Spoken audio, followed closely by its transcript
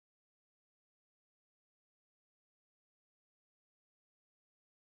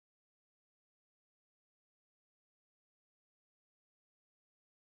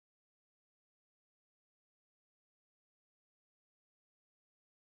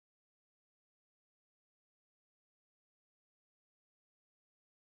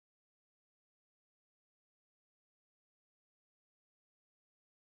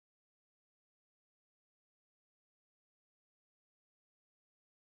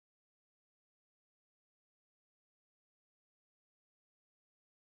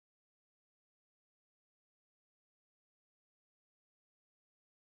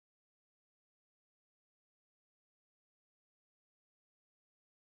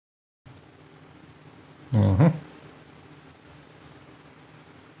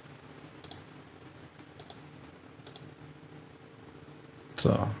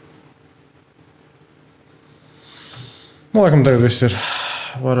Tā. Laikam tagad viss ir.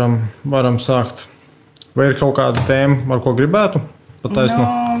 Varam sākt. Vai ir kaut kāda tēma, ar ko gribētu?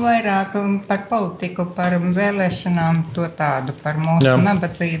 Vairāk par politiku, par vēlēšanām, to tādu, par mūsu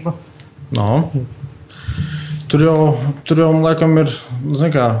nabadzību. Tur jau, laikam, ir,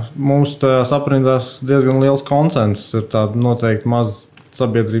 mums tajās aprindās diezgan liels konsensus. Ir tāda noteikti maza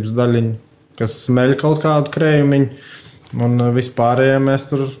sabiedrības daļiņa, kas smeļ kaut kādu krējumiņu, un vispārējie mēs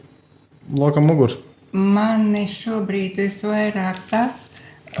tur lokam muguras. Mani šobrīd visvairāk tas,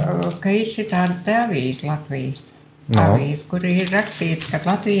 ka ir šī tāda avīze Latvijas. Avīze, kur ir rakstīts, ka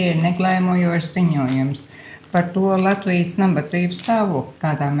Latvijai ir neglēmojošs ziņojums par to Latvijas nabadzības stāvokli,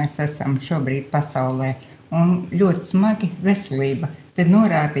 kādā mēs esam šobrīd pasaulē. Un ļoti smagi veselība. Te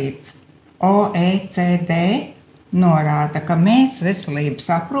norādīts OECD norāda, ka mēs veselības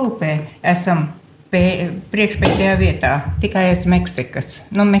aprūpē esam priekšpēdējā vietā, tikai aiz Meksikas.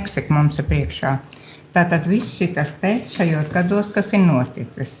 Meksika mums ir priekšā. Tātad viss šitas te šajos gados, kas ir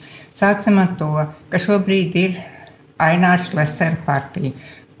noticis. Sāksim ar to, ka šobrīd ir Ainārs Šlesera partija,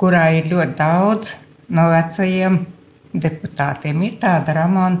 kurā ir ļoti daudz no vecajiem deputātiem. Ir tāda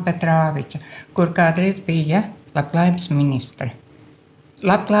Ramona Petrāviča, kur kādreiz bija labklājības ministre.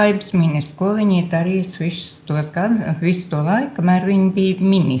 Labklājības ministre, ko viņa ir darījusi visu to laiku, kamēr viņa bija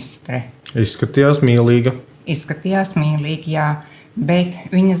ministre. Izskatījās mīlīga. Jā,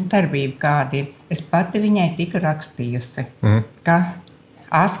 bet viņas darbība kāda ir. Es pati viņai tika rakstījusi, ka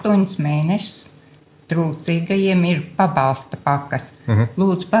 8 mēnešus trūcīgajiem ir pabalsta pakas.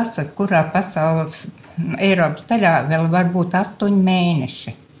 Lūdzu, pasaka, kurā pasaules Eiropas daļā vēl var būt 8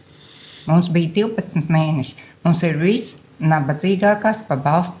 mēneši. Mums bija 12 mēneši. Mums ir visnabadzīgākās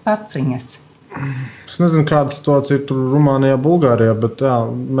pabalsta paciņas. Es nezinu, kāda situācija ir tur Rumānijā, Bulgārijā, bet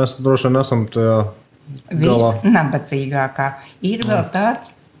mēs droši vien esam tajā galā. Visnabadzīgākā. Ir vēl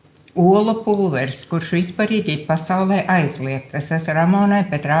tāds olu pulveris, kurš vispārīgi pasaulē aizliegts. Es esmu Ramonai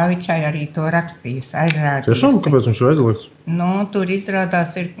Petrāvičai arī to rakstījusi, aizrādījusi. Tiešām, kāpēc viņš ir aizliegts? Tur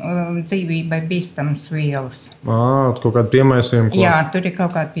izrādās ir dzīvībai bīstams vielas. Kaut kādi piemaisījumi? Jā, tur ir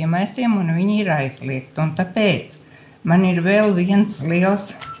kaut kādi piemaisījumi, un viņi ir aizliegti. Un tāpēc man ir vēl viens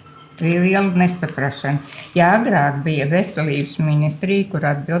liela nesaprašana. Jā, agrāk bija veselības ministrija, kur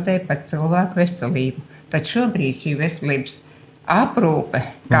atbildēja par cilvēku veselību. Tad šobrīd šī veselības aprūpe,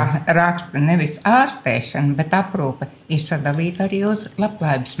 kā raksta nevis ārstēšana, bet aprūpe, ir sadalīta arī uz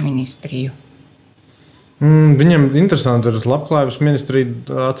labklājības ministriju. Viņiem interesanti ir labklājības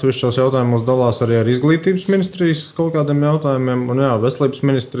ministrija atsevišķos jautājumos dalās arī ar izglītības ministrijas kaut kādiem jautājumiem, un veselības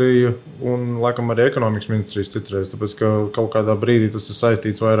ministrija un laikam arī ekonomikas ministrijas citreiz, tāpēc, ka kaut kādā brīdī tas ir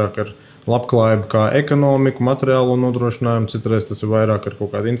saistīts vairāk ar labklājību kā ekonomiku, materiālo nodrošinājumu, citreiz tas ir vairāk ar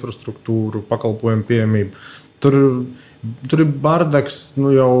kaut kādu infrastruktūru, pakalpojumu pieejamību. Tur ir bardaks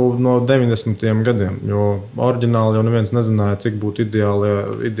jau no 90. gadiem, jo oriģināli jau neviens nezināja, cik būtu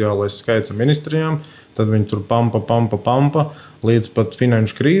ideālais skaits ministrijām. Tad viņi tur pampa, līdz pat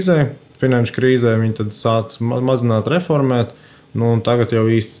finanšu krīzē. Finanšu krīzē viņi tad sāk mazināt, reformēt. Tagad jau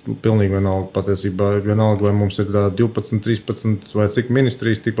īsti pilnīgi vienalga patiesībā. Vienalga, vai mums ir 12, 13 vai cik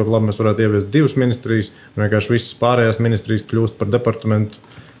ministrijas, tikpat labi mēs varētu ieviest 2 ministrijas. Vienkārši visas pārējās ministrijas kļūst par departamentu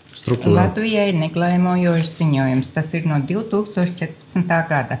struktūru. Latvijai ir neglēmojošs ziņojums. Tas ir no 2014.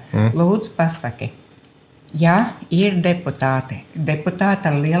 gada. Lūdzu, pasaki, ja ir deputāti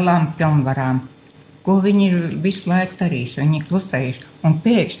ar lielām pilnvarām, ko viņi ir visu laiku darījuši, viņi ir klusējuši. Un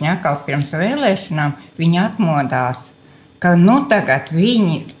pēkšņi atkal pirms vēlēšanām viņi atmodās, ka tagad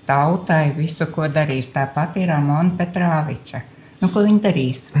viņi tautai visu, ko darīs. Tāpat ir Ramona Petrāviča. Ko viņi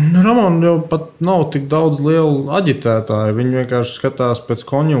darīs? Ramona jau pat nav tik daudz lielu aģitētāju. Viņi vienkārši skatās pēc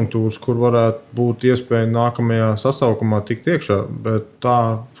konjunktūras, kur varētu būt iespēja nākamajā sasaukumā tikt iekšā. Bet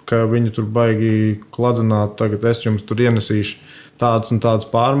tā, ka viņi tur baigi kladzināt, tagad es jums tur ienesīšu tādas un tādas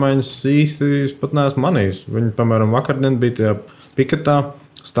pārmaiņas, īsti es pat neesmu manījis. Viņi, piemēram, vakardien bija tajā piketā,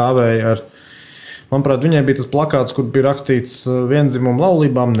 stāvēja ar, manuprāt, viņai bija tas plakāts, kur bija rakstīts viendzimumu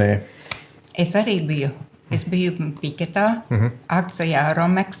laulībām, nē. Es arī biju. Es biju piketā, akcijā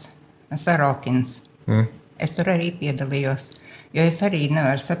Romeks Sarokins. Es tur arī piedalījos, jo es arī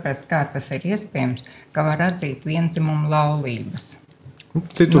nevaru saprast, kā tas ir iespējams, ka var atzīt viendzimumu laulības.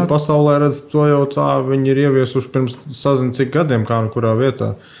 Citur pasaulē redz to jau tā, viņi ir ieviesuši pirms sazina cik gadiem, kā kurā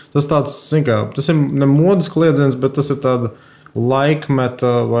vietā. Tas tāds, tas ir ne modas kliedziens, bet tas ir tāda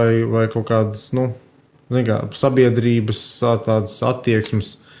laikmeta vai kaut kādas, sabiedrības tādas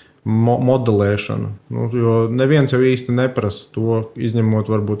attieksmes modelēšana. Jo neviens jau īsti neprasa to, izņemot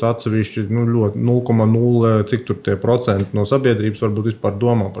varbūt atsevišķi ļoti 0,0, cik tur tie procenti no sabiedrības varbūt vispār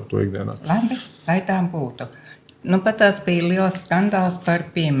domā par to ikdienā. Labi, lai tā būtu. Pat tās bija liels skandāls par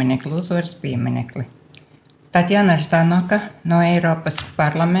pieminekli, uzvaras pieminekli. Tatjana Ždanoka no Eiropas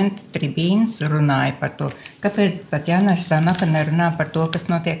parlamenta tribīnas runāja par to, kāpēc Tatjana Ždanoka nerunā par to, kas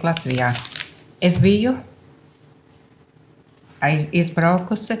notiek Latvijā. Es biju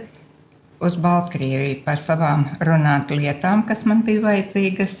izbraukusi uz Baltkrieviju par savām runāt lietām, kas man bija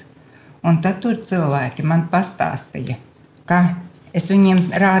vajadzīgas, un tad tur cilvēki man pastāstīja, ka es viņiem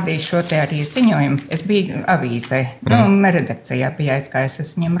rādīju šo te arī ziņojumu. Es biju avīzē, redakcijā bija aizgājis,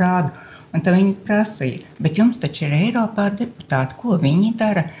 es viņiem rādu, un tad viņi prasīja, bet jums taču ir Eiropā deputāti, ko viņi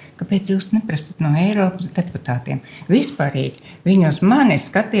dara? Kāpēc jūs neprasat no Eiropas deputātiem? Vispārīgi, viņi uz mani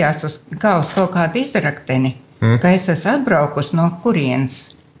skatījās kā uz kaut kādu izrakteni, ka es esmu atbraukusi no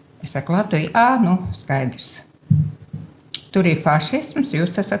kurienes. Es saku, Latvija, skaidrs. Tur ir fašisms,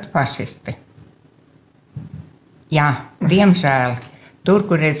 jūs esat fašisti. Jā, diemžēl. Tur,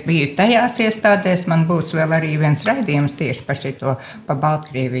 kur es biju tajās iestādēs, man būs vēl arī viens raidījums tieši par šito, pa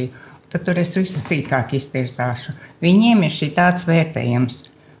Baltkrieviju. Tad tur es visu sīkāk iztirzāšu. Viņiem ir šī tāds vērtējums.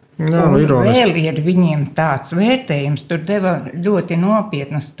 Vēl ir viņiem tāds vērtējums, tur deva ļoti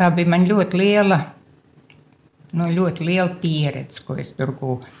nopietnus. Tā bija man ļoti liela pieredze, ko es tur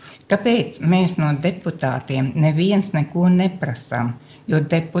gūvu. Kāpēc mēs no deputātiem neviens neko neprasām? Jo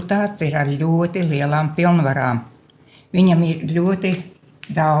deputāts ir ar ļoti lielām pilnvarām. Viņam ir ļoti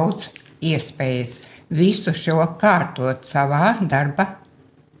daudz iespējas visu šo kārtot savā darba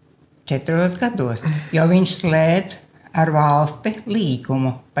 4 gados, jo viņš slēdz ar valsti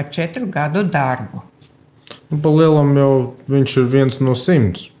līgumu par 4 gadu darbu. Pa lielam jau viņš ir 1 no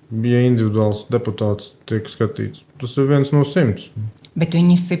 100. Ja individuāls deputāts tiek skatīts, tas ir 1 no 100. Bet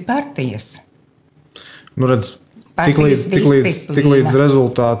viņas ir partijas. Redz, tik līdz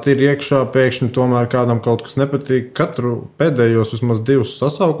rezultāti ir iekšā, pēkšņi tomēr kādam kaut kas nepatīk. Katru pēdējos vismaz 2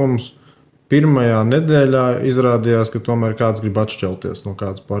 sasaukumus pirmajā nedēļā izrādījās, ka tomēr kāds grib atšķelties no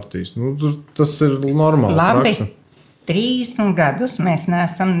kādas partijas. Tas ir normāli. Labi. Praksa. 30 gadus mēs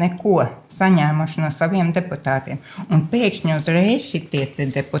neesam neko saņēmuši no saviem deputātiem. Un pēkšņi uzreiz šitie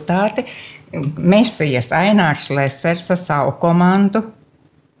deputāti, Mesijas Ainārs Lesers ar savu komandu,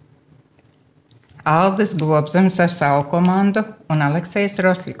 Aldis Globzems ar savu komandu un Aleksejs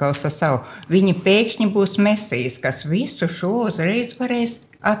Rosļikovs ar savu. Viņi pēkšņi būs Mesijas, kas visu šo uzreiz varēs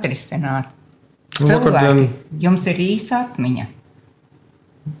atrisināt. Cilvēki, jums ir īsa atmiņa.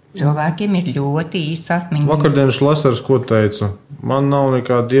 Cilvēkiem ir ļoti īsa atmiņa. Vakardienas Lesers ko teica? Man nav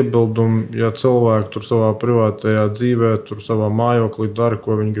nekāda iebilduma, ja cilvēki tur savā privātajā dzīvē, tur savā mājoklī dara,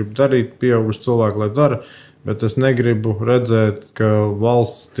 ko viņi grib darīt, pieauguši cilvēki, lai dara, bet es negribu redzēt, ka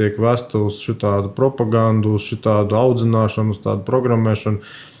valsts tiek vesta uz šitādu propagandu, uz šitādu audzināšanu, uz tādu programmēšanu.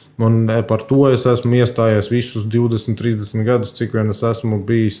 Un par to es esmu iestājies visus 20, 30 gadus, cik vien es esmu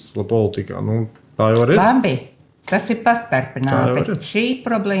bijis politikā. Tā jau ir. Labi. Tas ir pastarpināti. Šī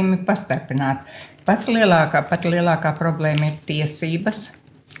problēma ir pastarpināta. Pat lielākā problēma ir tiesības.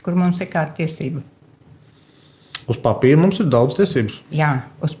 Kur mums ir kāda tiesība? Uz papīra mums ir daudz tiesības. Jā,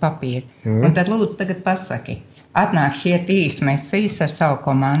 uz papīra. Un tad lūdzu tagad pasaki. Atnāk šie 3 Mesijas ar savu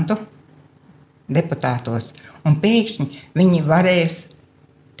komandu deputātos. Un pēkšņi viņi varēs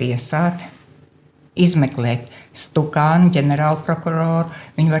tiesāt, izmeklēt Stukānu, ģenerālprokuroru,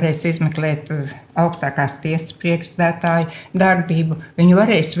 viņi varēs izmeklēt augstākās tiesas priekšsēdētāju darbību, viņi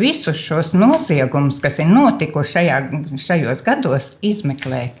varēs visus šos noziegumus, kas ir notikuši šajos gados,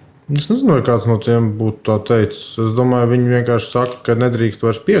 izmeklēt. Es nezinu, vai kāds no tiem būtu tā teicis. Es domāju, viņi vienkārši saka, ka nedrīkst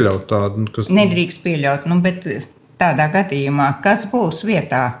vairs pieļaut tādu. Nedrīkst pieļaut, bet tādā gadījumā, kas būs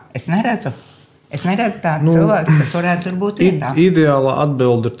vietā, es neredzu. Es neredzu tādu cilvēku, kas varētu tur būt vietā. Ideālā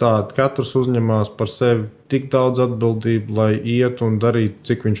atbilde ir tāda, ka katrs uzņemās par sevi tik daudz atbildību, lai iet un darītu,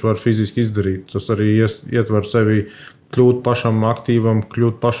 cik viņš var fiziski izdarīt. Tas arī ietver sevi kļūt pašam aktīvam,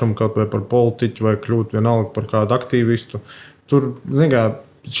 kļūt pašam kaut vai par politiķu vai kļūt vienalga par kādu aktīvistu. Tur,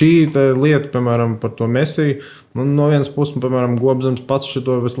 šī lieta, piemēram, par to Mesiju, no vienas puses, piemēram, Globzems pats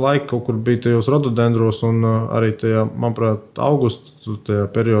šito visu laiku kaut kur bija tajos rododendros un arī tajā, manuprāt, augustu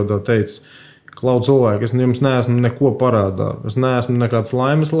tajā periodā teica, Klau cilvēki, es jums neesmu neko parādā. Es neesmu nekāds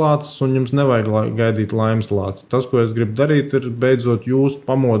laimes lācis un jums nevajag gaidīt laimes lācis. Tas, ko es gribu darīt, ir beidzot jūs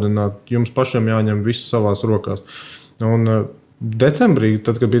pamodināt. Jums pašiem jāņem viss savās rokās. Un decembrī,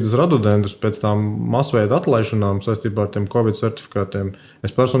 tad, kad bija tas rododendrs pēc tām masveida atlaišanām saistībā ar tiem Covid certifikātiem,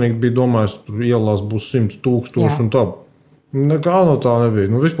 es personīgi biju domājis, ka tur ielās būs 100 000 un tā. Nekā no tā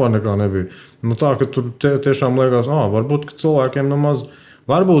nebija. Vispār nekā nebija. Tā, ka tur tiešām liekas, varbūt, ka cilvēkiem nemaz.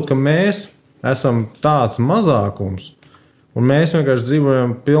 Varbūt, ka mēs esam tāds mazākums, un mēs vienkārši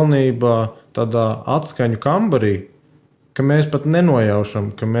dzīvojam pilnībā tādā atskaņu kambarī, ka mēs pat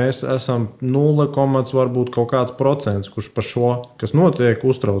nenojaušam, ka mēs esam 0, varbūt kaut kāds procents, kurš par šo, kas notiek,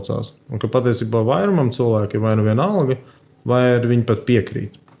 uztraucās. Un ka patiesībā vairumam cilvēki ir vai nu vienalga, vai viņi pat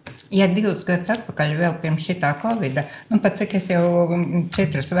piekrīt. Ja 2 gadus atpakaļ, vēl pirms šitā Covida, pat cik es jau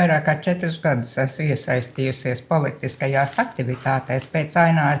vairāk kā 4 gadus esmu iesaistījusies politiskajās aktivitātēs pēc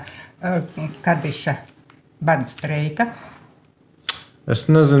Aināra Kadiša bada streika. Es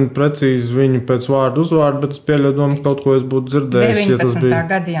nezinu precīzi viņu pēc vārdu uzvārdu, bet es pieļauju, ka kaut ko es būtu dzirdējis. 19.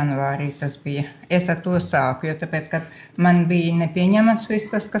 Gada janvārī tas bija. Es ar to sāku, jo tāpēc, ka man bija nepieņemams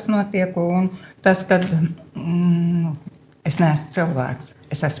viss tas, kas notiek, un tas, ka es neesmu cilvēks,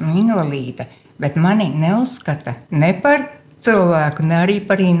 es esmu invalīde, bet mani neuzskata ne par cilvēku, ne arī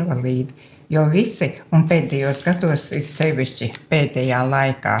par invalīdi, jo visi, un pēdējos gados sevišķi pēdējā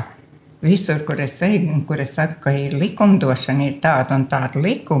laikā, visur, kur es eju, kur es saku, ka ir likumdošana, ir tāda un tāda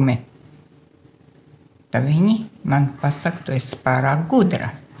likumi, tad viņi man pasaka, tu esi pārāk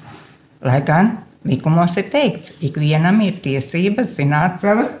gudra. Lai gan likumos ir teikts, ikvienam ir tiesības zināt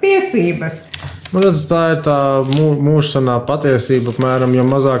savas tiesības. Redz, tā ir tā mūžsanā patiesība, apmēram, jo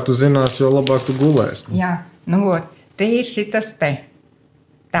mazāk tu zinās, jo labāk tu gulēsi. Jā, te ir šitas te.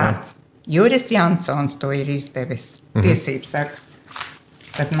 Tāds. Juris Jansons to ir izdevis, tiesības sargs.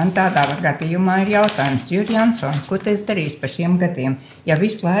 Tad man tādā gadījumā ir jautājums, Juri Jansons, ko tu esi darījis par šiem gadiem? Ja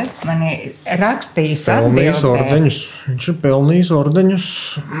visu laiku mani rakstījis atbildē. Viņš ir pelnījis ordeņus.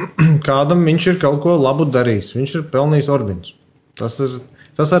 Kādam viņš ir kaut ko labu darījis. Viņš ir pelnījis ordeņus.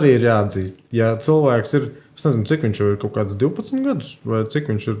 Tas arī ir jāatzīst. Ja cilvēks ir, es nezinu, cik viņš ir kaut kāds 12 gadus, vai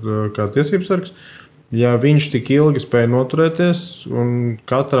cik viņš ir kā tiesības sargs, ja viņš tik ilgi spēja noturēties un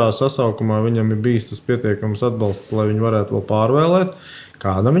katrā sasaukumā viņam ir bijis tas pietiekams atbalsts, lai viņu varētu vēl pārvēlēt,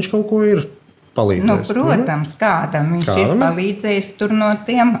 kādam viņš kaut ko ir palīdzējis? Protams, kādam viņš ir palīdzējis tur no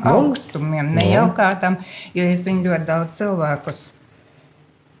tiem augstumiem, ne jau kādam, jo es zinu ļoti daudz cilvēkus,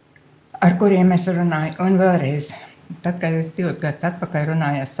 ar kuriem es runāju. Un vēlreiz, tad, kad es 2 gadus atpakaļ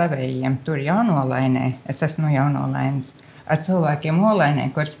runāju ar savējiem tur Jaunolainē, es esmu no Jaunolainas, ar cilvēkiem Olainē,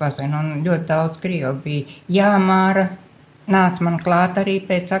 kurus pazinu, un ļoti daudz krievu bija jāmāra, nāca man klāt arī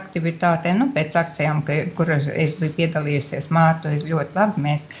pēc aktivitātēm, pēc akcijām, kuras es biju piedalījusies. Mārtu, es ļoti labi,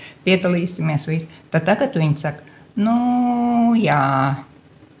 mēs piedalīsimies visi. Tad tagad viņi saka, jā,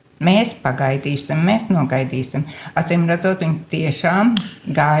 mēs pagaidīsim, mēs nogaidīsim. Acīm redzot, viņi tiešām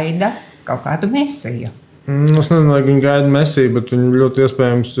gaida kaut kādu mesiju. Es nezinu, vai viņi gaida mesiju, bet viņi ļoti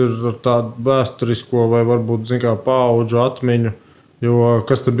iespējams ir ar tādu vēsturisko vai varbūt, paudžu atmiņu, jo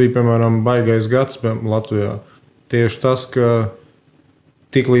kas tad bija, piemēram, baigais gads Latvijā? Tieši tas, ka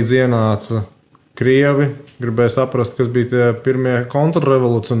tik līdz ienāca krievi, gribēja saprast, kas bija tie pirmie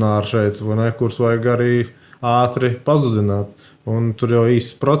kontrrevolucionāri šeit, kurus vajag arī ātri pazudināt. Un tur jau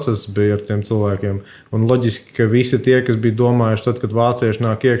īsts process bija ar tiem cilvēkiem. Un loģiski, ka visi tie, kas bija domājuši tad, kad vācieši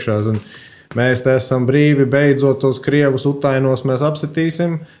nāk iekšā, mēs te esam brīvi, beidzot tos krievus utainos mēs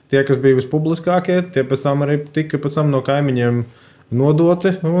apsitīsim. Tie, kas bija vispubliskākie, tie pēc tam arī tika no kaimiņiem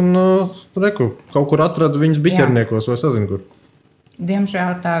nodoti un kaut kur atradu viņus biķerniekos vai sazinu kur.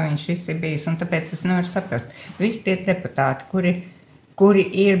 Diemžēl tā viņš viss ir bijis, un tāpēc es nevaru saprast. Visi tie deputāti, kuri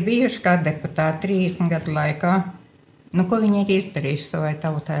ir bijuši kā deputāti 30 gadu laikā, ko viņi ir izdarījuši savai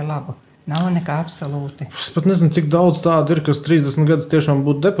tautai labu? Nav nekā absolūti. Es pat nezinu, cik daudz tādu ir, kas 30 gadus tiešām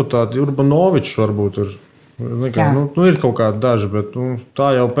būtu deputāti. Urbanovičs varbūt ir. Ir kaut kādi daži, bet tā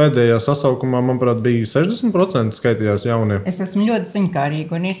jau pēdējā sasaukumā, manuprāt, bija 60% skaitījās jaunie. Es esmu ļoti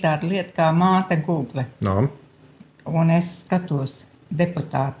ziņkārīga, un ir tāda lieta kā māte Google. Un es skatos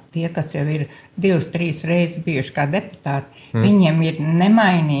deputāti, tie, kas jau ir 2-3 reizes bijuši kā deputāti, viņiem ir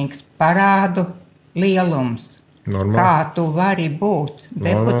nemainīgs parādu lielums. Normāli. Kā tu vari būt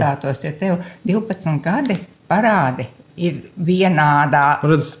deputātos, ja tev 12 gadi parādi ir vienādā.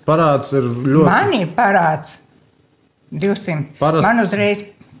 Redz, parāds ir ļoti... Man ir parāds 200. Man uzreiz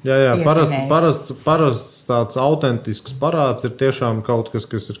parasts tāds autentisks parāds ir tiešām kaut kas,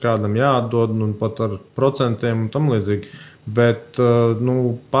 kas ir kādam jāatdod, un pat ar procentiem un tam līdzīgi. Bet,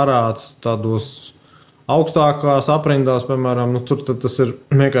 parāds tādos augstākās aprindās, piemēram, tur tas ir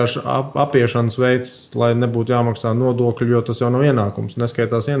vienkārši apiešanas veids, lai nebūtu jāmaksā nodokļi, jo tas jau nav ienākums,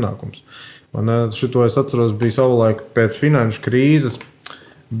 neskaitās ienākums. Šito es atceros, bija savulaik pēc finanšu krīzes,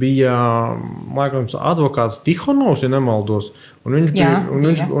 bija, laikam, advokāts Tihonovs, ja nemaldos, un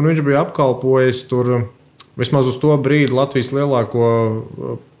viņš bija apkalpojis tur, vismaz uz to brīdi, Latvijas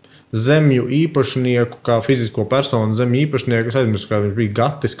lielāko zemju īpašnieku, kā fizisko personu zemju īpašnieku, es aizmirsu, kā viņš bija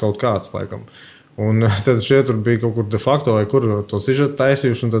Gatis kaut kāds, laikam. Un tad šie tur bija kaut kur de facto, vai kur to sižetu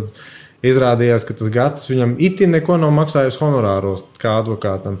taisījuši, un tad izrādījās, ka tas gads viņam itin neko nav maksājis honorāros kā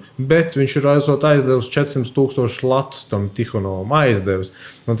advokātam, bet viņš ir aizdevis 400,000 latus tam Tihonovam aizdevis.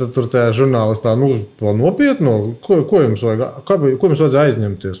 Un tad tur tajā žurnālistā, nopietno, ko jums vajadzēja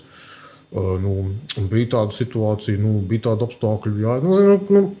aizņemties? Bija tāda situācija, bija tāda apstākļa. Jā.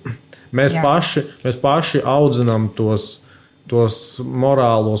 Mēs paši audzinām tos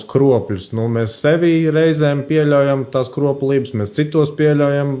morālos kropļus. Mēs sevi reizēm pieļaujam tās kroplības, mēs citos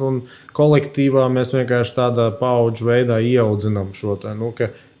pieļaujam, un kolektīvā mēs vienkārši tādā paudžu veidā ieaudzinām šo tā,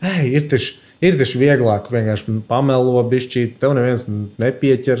 ka ir taču vieglāk vienkārši pamelo bišķīt, tev neviens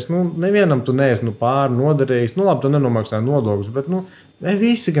nepieķers, nevienam tu neesi pāri nodarījis, labi, tu nenomaksāji nodokļus, bet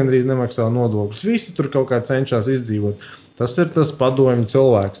visi gandrīz nemaksā nodokļus, visi tur kaut kā cenšas izdzīvot. Tas ir tas padomju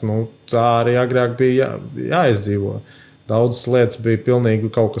cilvēks, tā arī agrāk bija jāizdzīvo. Daudzas lietas bija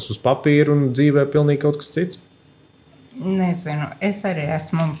pilnīgi kaut kas uz papīra un dzīvē pilnīgi kaut kas cits. Nezinu, es arī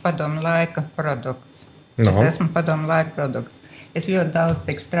esmu padomu laika produkts. No. Es esmu padomu laika produkts. Es ļoti daudz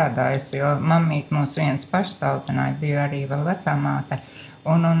tik strādājusi, jo mammīt mūs viens pašs audzināja, bija arī vēl vecā māte.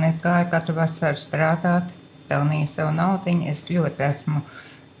 Un es gāju katru vasaru strādāt, pelnīju sev naudiņu. Es ļoti esmu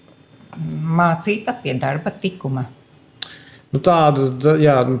mācīta pie darba tikuma. Tā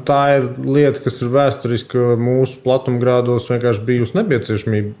ir lieta, kas ir vēsturiski mūsu platumgrādos vienkārši bijusi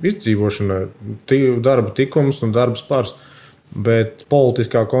nepieciešamība izdzīvošanai. Darba tikums un darba spars. Bet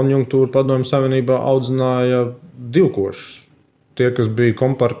politiskā konjunktūra Padomju Savienībā audzināja divkošus. Tie, kas bija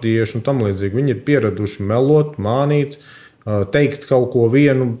kompartieši un tam līdzīgi, viņi ir pieraduši melot, mānīt, teikt kaut ko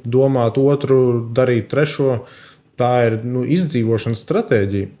vienu, domāt otru, darīt trešo. Tā ir izdzīvošanas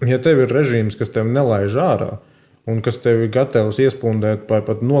stratēģija. Ja tev ir režīms, kas tev nelaiž ārā, un kas tev ir gatavs iespundēt vai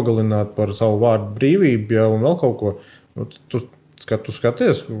pat nogalināt par savu vārdu brīvību, un vēl kaut ko, tu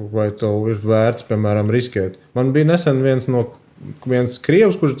skaties, vai tev ir vērts, piemēram, riskēt. Man bija nesen viens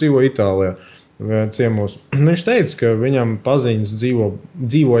krievs, kurš dzīvo Itālijā, ciemos. Viņš teica, ka viņam paziņas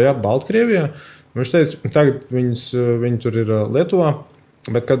dzīvoja Baltkrievijā. Viņš teica, tagad viņi tur ir Lietuvā,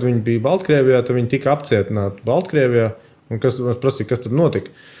 bet kad viņi bija Baltkrievijā, tad viņi tika apcietināti Baltkrievijā, un prasīja, kas tad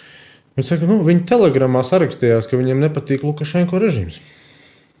notika. Viņi saka, viņi telegramā sarakstījās, ka viņiem nepatīk Lukašenko režīms.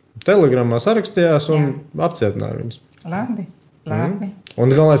 Telegramā sarakstījās un apcietināja viņus. Labi. Un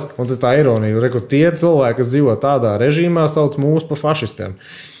tā ironija, ka tie cilvēki, kas dzīvo tādā režīmā, sauc mūs par fašistiem.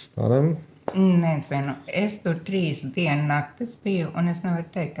 Nezinu, es tur 3 dienu naktis biju, un es nevaru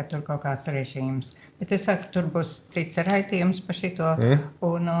teikt, ka tur kaut kāds režīms. Bet es saku, tur būs cits raidījums par šito,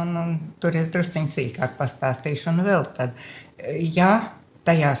 un tur es drusciņ sīkāk pastāstīšu. Un vēl tad,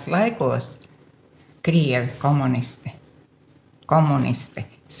 tajās laikos krievi komunisti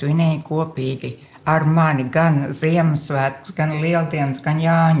svinēja kopīgi ar mani gan Ziemassvētkus, gan Lieldienas, gan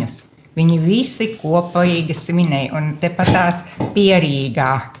Jāņus. Viņi visi kopīgi svinēja, un tepatās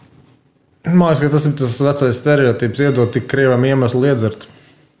Pierīgā. Man liekas, ka tas ir tas vecais stereotips, iedot tik krievam iemeslu iedzert.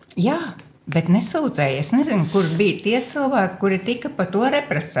 Jā, bet nesūdzēja. Es nezinu, kur bija tie cilvēki, kuri tika par to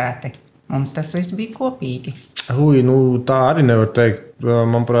represēti. Mums tas viss bija kopīgi. Tā arī nevar teikt.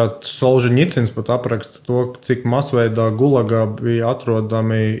 Manuprāt, Solženicins pat apraksta to, cik masveidā Gulagā bija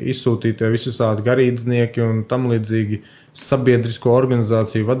atrodami izsūtītie visādi garīdznieki un tam līdzīgi sabiedrisko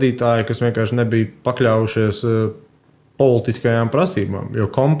organizāciju vadītāji, kas vienkārši nebija pakļaujušies politiskajām prasībām, jo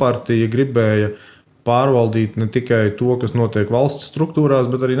kompartija gribēja pārvaldīt ne tikai to, kas notiek valsts struktūrās,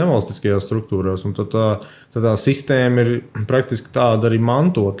 bet arī nevalstiskajās struktūrās. Un tā sistēma ir praktiski tāda arī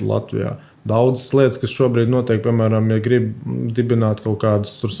mantota Latvijā. Daudzas lietas, kas šobrīd notiek, piemēram, ja grib dibināt kaut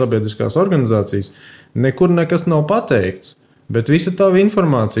kādas sabiedriskās organizācijas, nekur nekas nav pateikts. Bet visa tā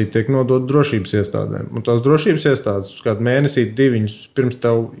informācija tiek nodota drošības iestādēm. Un tās drošības iestādes kādu mēnesī, 2 pirms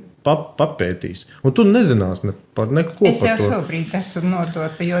tev papētīs. Un tu nezinās par neko par to. Es jau šobrīd esmu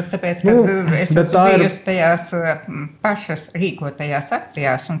nodota, jo tāpēc, ka es esmu bijusi tajās pašas rīkotajās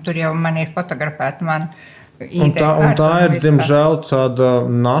akcijās, un tur jau man ir fotografēta man ID karta. Un tā ir, diemžēl, tāda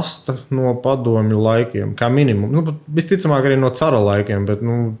nasta no padomju laikiem, kā minimum. Visticamāk arī no cara laikiem, bet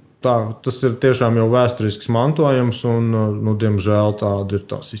tas ir tiešām jau vēsturisks mantojums, un, diemžēl, tāda ir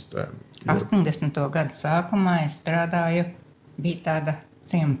tā sistēma. 80. gadu sākumā es strādāju, bija tāda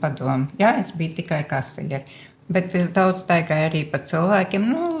ciema padoma. Jā, es biju tikai kasieri, bet es daudz staigāju arī par cilvēkiem.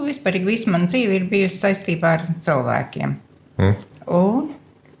 Vispārīgi visu man dzīve ir bijusi saistībā ar cilvēkiem. Un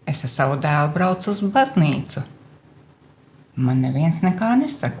es ar savu dēlu braucu uz baznīcu. Man neviens nekā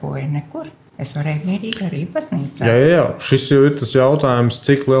nesakoja nekur. Es varēju mierīgi arī baznīcā. Jā. Šis jau ir tas jautājums,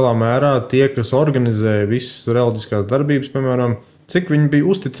 cik lielā mērā tie, kas organizēja visas reliģiskās darbības, piemēram, cik viņi bija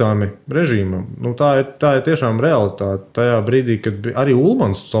uzticami režīmam. Tā ir tiešām realitāte. Tajā brīdī, kad arī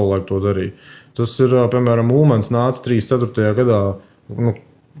Ulmans savulaik to darīja, Tas ir, piemēram, Ulmans nāca 34. gadā,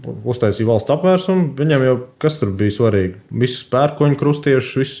 uztaisīja valsts apvērsumu, viņam jau kas tur bija svarīgi? Visus pērkoņu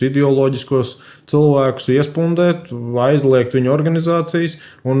krustiešus, visus ideoloģiskos cilvēkus iespundēt, aizliegt viņu organizācijas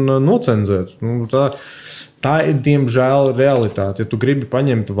un nocenzēt. Tā ir, diemžēl, realitāte. Ja tu gribi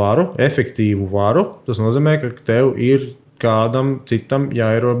paņemt varu, efektīvu varu, tas nozīmē, ka tev ir kādam citam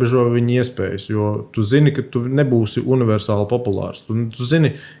jāierobežo viņa iespējas, jo tu zini, ka tu nebūsi universāli populārs. Tu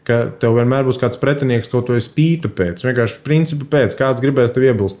zini, ka tev vienmēr būs kāds pretinieks kaut ko spīta pēc, vienkārši principa pēc, kāds gribēs tev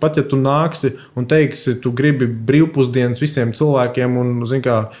iebilst. Pat ja tu nāksi un teiksi, tu gribi brīvpusdienas visiem cilvēkiem un, zini,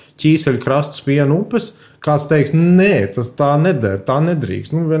 kā ķīseļu krastus pienu upes, kāds teiks, nē, tas tā neder, tā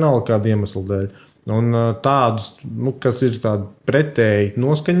nedrīkst, vienalga kāda iemesla dēļ. Un tādus, kas ir tādi pretēji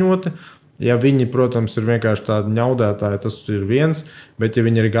noskaņoti, ja viņi, protams, ir vienkārši tādi ņaudētāji, tas ir viens, bet ja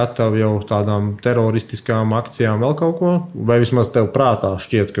viņi ir gatavi jau tādām teroristiskām akcijām vēl kaut ko, vai vismaz tev prātā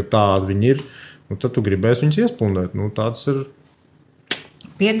šķiet, ka tādi viņi ir, tad tu gribēsi viņus iespundēt. Tāds ir.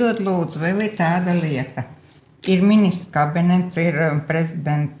 Piedod lūdzu, vēl ir tāda lieta. Ir ministrs kabinets, ir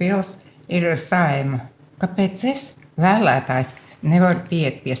prezidenta pils, ir Saeima. Kāpēc es, vēlētājs, nevaru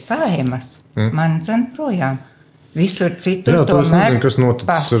pieiet pie Saeimas? Man zin projām. Visur citur tomēr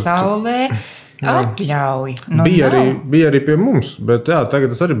pasaulē atļauj. Bija arī pie mums, bet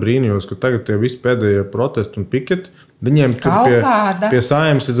tagad es arī brīnījos, ka tagad tie visi pēdējie protesti un piketi, viņiem tur pie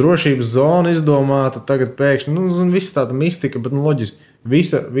Saeimas ir drošības zona izdomāta, tagad pēkšņi, viss tāda mistika, bet loģiski,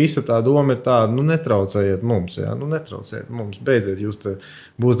 visa tā doma ir tāda, netraucējiet mums, netraucējiet mums, beidziet, jūs te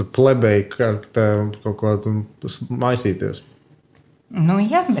būs plebeji, kaut ko maisīties.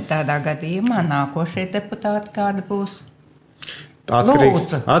 Jā, bet tādā gadījumā nākošie deputāti kāda būs?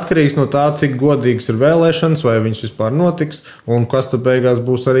 Atkarīgs no tā, cik godīgs ir vēlēšanas, vai viņas vispār notiks, un kas tad beigās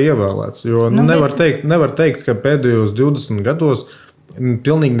būs arī ievēlēts. Jo nevar teikt, ka pēdējos 20 gados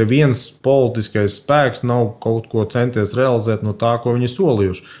pilnīgi neviens politiskais spēks nav kaut ko centies realizēt no tā, ko viņi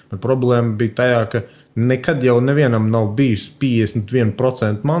solījuši. Bet problēma bija tajā, ka nekad jau nevienam nav bijis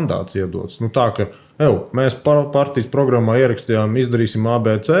 51% mandāts iedots. Tā, ka mēs partijas programmā ierakstījām, izdarīsim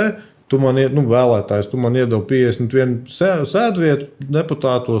ABC, tu man vēlētājs, tu man iedevi 51 sēdvietu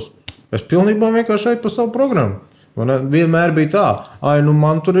deputātos. Es pilnībā vienkārši eju pa savu programmu. Vienmēr bija tā,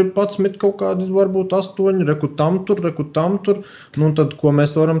 man tur ir 11 kaut kādi, varbūt 8, reku tam tur. Tad, ko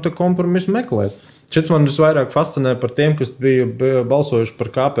mēs varam te kompromisu meklēt? Šis man visvairāk fascinē par tiem, kas bija balsojuši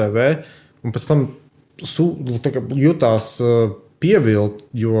par KPV, un pēc tam jutās pievilt,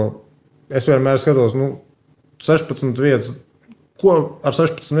 jo es vienmēr skatos, 16 vietas, ko ar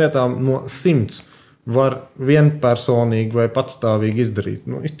 16 vietām no 100 var vienpersonīgi vai patstāvīgi izdarīt?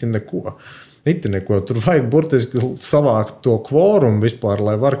 Iti neko. Tur vajag burtiski savākt to kvorumu vispār,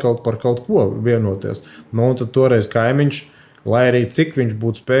 lai var par kaut ko vienoties. Un tad toreiz kaimiņš, lai arī cik viņš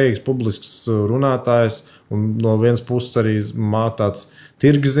būtu spējīgs publisks runātājs un no vienas puses arī tāds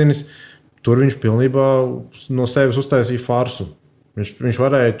tirgzinis, tur viņš pilnībā no sevis uztaisīja farsu. Viņš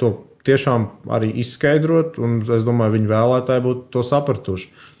varēja to tiešām arī izskaidrot, un es domāju, viņa vēlētāji būtu to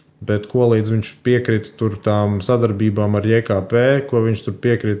sapratuši. Bet ko līdz viņš piekrita tur tām sadarbībām ar JKP, ko viņš tur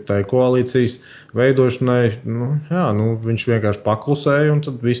piekrita tai koalīcijas veidošanai, viņš vienkārši paklusēja, un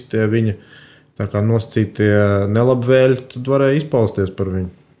tad visi tie viņa tā kā nosacītie nelabvēļi tad varēja izpausties par viņu.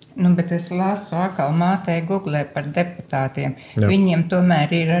 Bet es lasu atkal mātei Googlē par deputātiem. Jā. Viņiem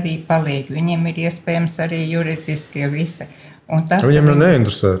tomēr ir arī palīgi, viņiem ir iespējams arī juridiskie visi. Viņam jau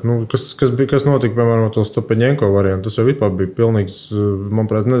neinteresē. Kas notika, piemēram, ar to Stopaņenko variantu? Tas jau vispār bija pilnīgs,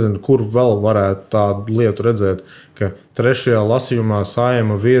 manuprāt, nezinu, kur vēl varētu tādu lietu redzēt, ka 3. lasījumā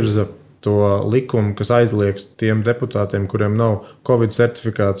Saeima virza to likumu, kas aizliegs tiem deputātiem, kuriem nav Covid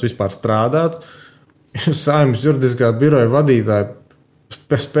certifikāts vispār strādāt. Saeimas juridiskā biroja vadītāja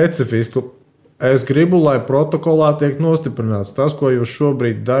specifiski. Es gribu, lai protokolā tiek nostiprināts. Tas, ko jūs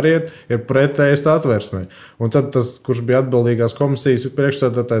šobrīd dariet, ir pretējs atversmei. Un tad tas, kurš bija atbildīgās komisijas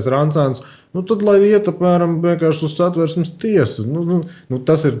priekšsēdētājs Rancāns, tad, lai iet apmēram vienkārši uz atversmes tiesu.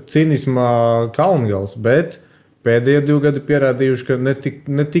 Tas ir cinismā kalngals, bet pēdējie 2 gadi pierādījuši, ka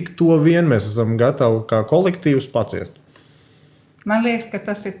ne tik to vien mēs esam gatavi kā kolektīvs paciest. Man liekas, ka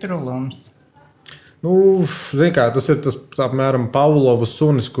tas ir trulums. Tas ir tas apmēram Pavlova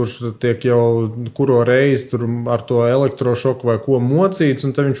sunis, kurš tiek jau kuro reizi tur ar to elektrošoku vai ko mocīts,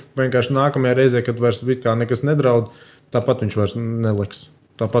 un tad viņš vienkārši nākamajā reizē, kad vairs kā nekas nedraud, tāpat viņš vairs neliks,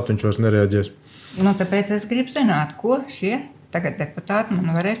 tāpat viņš vairs nereaģēs. Tāpēc es gribu zināt, ko šie tagad deputāti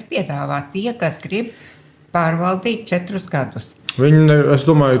man varēs piedāvāt, tie, kas grib pārvaldīt 4 gadus. Es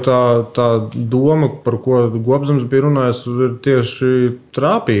domāju, tā doma, par ko Gobzems bija runājis, ir tieši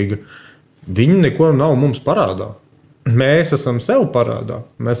trāpīga. Viņi neko nav mums parādā. mēs esam sev parādā.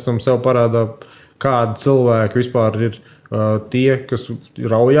 Mēs esam sev parādā, kādi cilvēki vispār ir tie, kas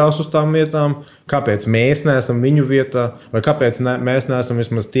raujās uz tām vietām, kāpēc mēs neesam viņu vietā, vai kāpēc mēs neesam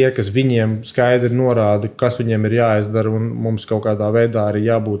vismaz tie, kas viņiem skaidri norāda, kas viņiem ir jāizdara, un mums kaut kādā veidā arī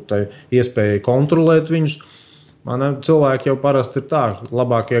jābūt tai iespējai kontrolēt viņus. Cilvēki jau parasti ir tā,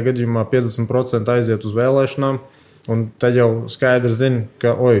 labākajā gadījumā 50% aiziet uz vēlēšanām, un tad jau skaidri zina,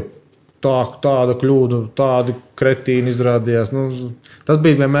 ka tāda kļūda, tādi kretīni izrādījās. Tas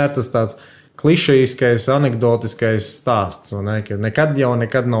bija vienmēr tas tāds klišejiskais, anekdotiskais stāsts, ka nekad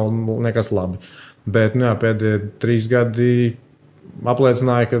nav nekas labi. Bet pēdējie 3 gadi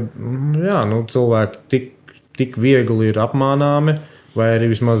apliecināja, ka cilvēki tik viegli ir apmānāmi, vai arī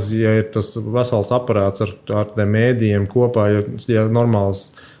vismaz, ja ir tas vesels aparāts ar tiem mēdījiem kopā, ja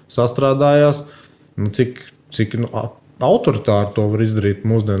normāls sastrādājās, cik autoritāri to var izdarīt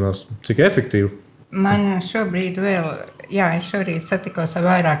mūsdienās, cik efektīvi. Man šobrīd es šorīt satikos ar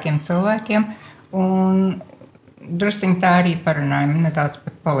vairākiem cilvēkiem, un drusciņ tā arī parunājam nedaudz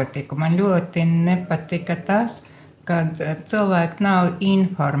par politiku. Man ļoti nepatika tas, kad cilvēki nav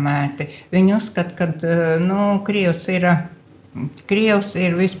informēti. Viņi uzskata, ka Krievs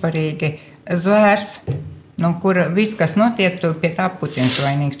ir vispārīgi zvērs, kura viss, kas notiek, pie tā Putins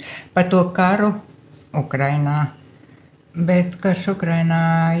vainīgs. Par to karu Ukrainā. Bet karš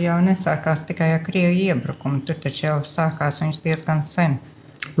Ukrainā jau nesākās tikai ar Krievu iebrukumu. Tur taču jau sākās viņš diezgan sen.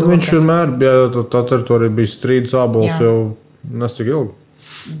 Viņš vienmēr bija, tā teritorija bija strīdus ābols jau nesik ilgi.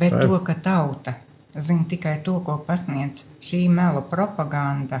 Bet to, ka tauta zina tikai to, ko pasniedz šī melu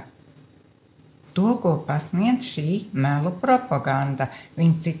propaganda. To, ko pasniedz šī melu propaganda.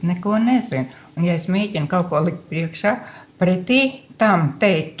 Viņi citu neko nezina. Un ja es mēģinu kaut ko likt priekšā, pretī tam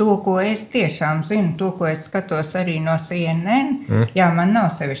teikt to, ko es tiešām zinu, to, ko es skatos arī no CNN. Jā, man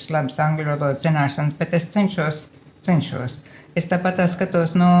nav sevišķi labas angļu valodas zināšanas, bet es cenšos. Es tāpat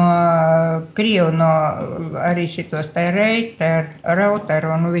skatos no Krievu, no arī šitos te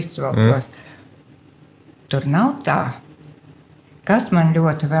Reuteru un visu vēl tos. Tur nav tā. Kas man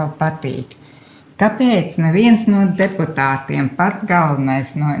ļoti vēl patīk? Kāpēc neviens no deputātiem, pats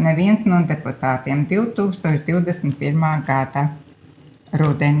galvenais, neviens no deputātiem 2021. Gada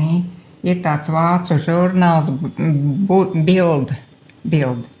rudenī ir tāds vācu žurnāls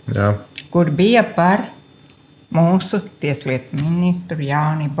Bild, kur bija par mūsu tieslietu ministru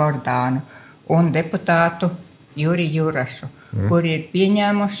Jāni Bordānu un deputātu Juri Jurašu, kuri ir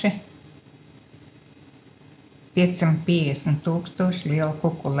pieņēmuši 550,000 lielu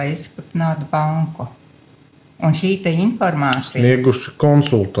kukulejas pat banku. Un šī te informācija... Snieguši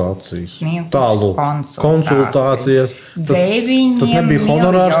konsultācijas. Konsultācijas. Tas nebija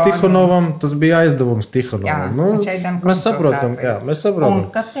honorārs Tihonovam, tas bija aizdevums Tihonovam. Mēs saprotam. Un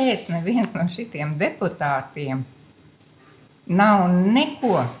kāpēc neviens no šitiem deputātiem nav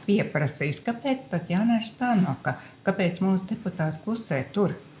neko pieprasījis? Kāpēc Tatjana Ždanoka? Kāpēc mūsu deputāti klusē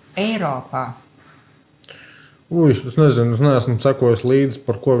tur, Eiropā? Es nezinu, es neesmu sekojis līdzi,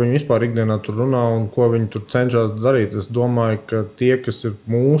 par ko viņi vispār ikdienā tur runā un ko viņi tur cenšas darīt. Es domāju, ka tie, kas ir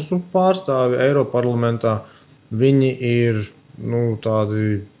mūsu pārstāvi Eiroparlamentā, viņi ir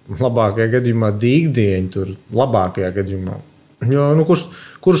tādi labākajā gadījumā dīgdieņi tur, labākajā gadījumā. Jo,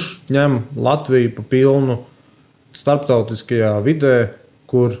 kurš ņem Latviju pa pilnu starptautiskajā vidē,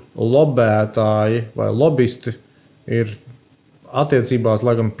 kur lobētāji vai lobisti ir attiecībās,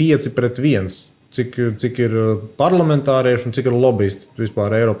 laikam, 5-1. Cik ir parlamentārieši un cik ir lobbyisti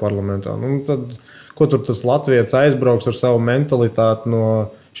vispār Eiroparlamentā. Tad, ko tur tas latvietis aizbrauks ar savu mentalitāti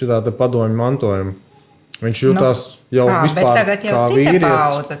no šitā te padomju mantojuma? Viņš jutās jau vispār kā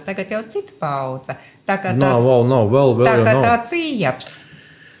vīrietis. Tagad jau cita paudze. Nav, vēl tāds ījaps.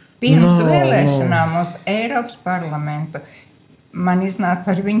 Pirms vēlēšanām uz Eiropas parlamentu man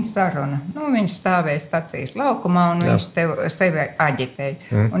iznāca ar viņu saruna. Viņš stāvēja stacijas laukumā un viņš sevi aģitēja.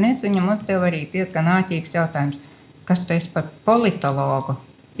 Un es viņam uzdevu arī diezgan āķīgs jautājums. Kas tu esi par politologu?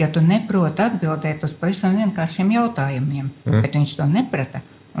 Ja tu neproti atbildēt uz pavisam vienkāršiem jautājumiem. Bet viņš to neprata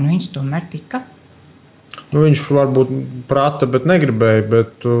un viņš tomēr tika. Viņš varbūt prata, bet negribēja.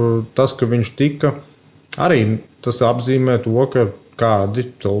 Bet tas, ka viņš tika, arī tas apzīmē to, ka kādi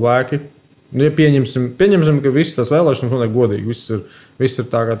cilvēki... Ja pieņemsim, ka visas tās vēlēšanas notiek godīgi, viss ir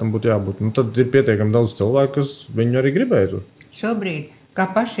tā, kā tam būtu jābūt. Tad ir pietiekami daudz cilvēku, kas viņu arī gribēja tur. Šobrīd,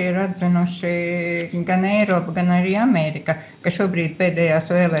 kā paši ir atzinuši gan Eiropa, gan arī Amerika, ka šobrīd pēdējās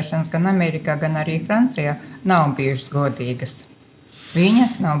vēlēšanas gan Amerikā, gan arī Francijā nav bijušas godīgas.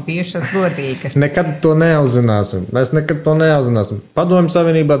 Viņas nav bijušas godīgas. Nekad to neuzzināsim. Mēs nekad to neuzzināsim. Padomju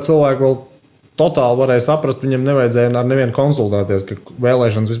Savienībā cilvēki vēl totāli varēja saprast, viņam nevajadzēja ar nevienu konsultēties, ka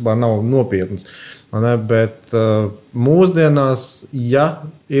vēlēšanas vispār nav nopietnas. Bet mūsdienās, ja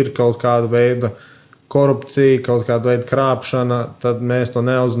ir kaut kāda veida korupcija, kaut kāda veida krāpšana, tad mēs to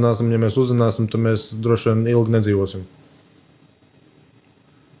neuzzināsim. Ja mēs uzzināsim, tad mēs droši vien ilgi nedzīvosim.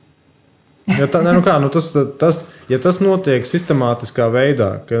 Ja tas notiek sistemātiskā veidā,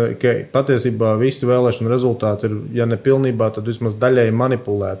 ka patiesībā visi vēlēšanu rezultāti ir, ja ne pilnībā, tad vismaz daļēji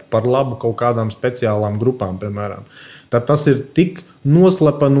manipulēti par labu kaut kādām speciālām grupām, piemēram, tad tas ir tik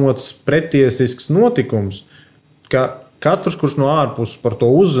noslepenots pretiesisks notikums, ka katrs, kurš no ārpuses par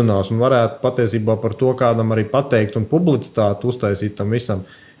to uzzinās un varētu patiesībā par to kādam arī pateikt un publicitāti uztaisīt tam visam,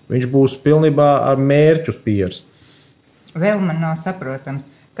 viņš būs pilnībā ar mērķu spieris. Vēl man nav saprotams.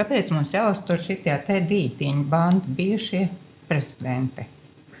 Kāpēc mums jāuztur šitie te dītiņu bandi bijušie prezidenti?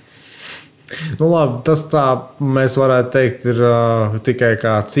 Labi, tas tā, mēs varētu teikt, ir tikai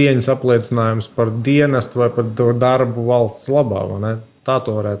kā cieņas apliecinājums par dienestu vai par darbu valsts labā, vai ne? Tā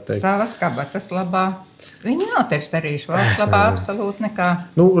to varētu teikt. Savas kabatas labā. Viņi nav taču darījuši valsts labā absolūti nekā.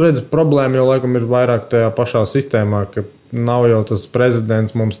 Redz, problēma jau laikam ir vairāk tajā pašā sistēmā, ka nav jau tas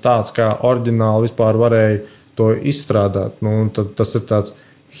prezidents mums tāds, kā oriģināli vispār varēja to izstrādāt. Tad tas ir tāds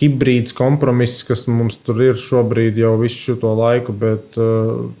hibrīds kompromiss, kas mums tur ir šobrīd jau visu šo laiku, bet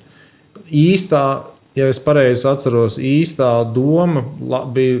īstā, ja es pareizi atceros, īstā doma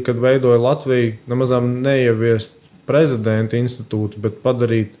bija, kad veidoja Latviju, nemazām neieviest prezidenta institūtu, bet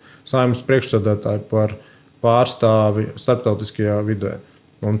padarīt Saeimas priekšsēdētāju par pārstāvi starptautiskajā vidē.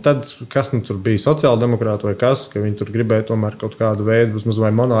 Un tad, kas tur bija, sociāldemokrāti vai kas, ka viņi tur gribēja tomēr kaut kādu veidu,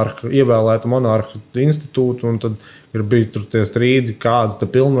 vai ievēlētu monarhu institūtu, un tad bija tur tie strīdi, kādas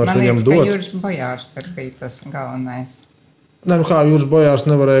pilnvaras viņam dot. Man liekas, ka Juris Bojārs tur bija tas galvenais. Juris Bojārs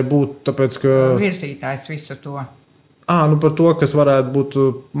nevarēja būt, tāpēc, ka... Virzītājs visu to. Par to, kas varētu būt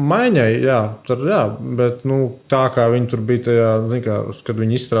maiņai, jā, bet tā kā viņi tur bija tajā, kad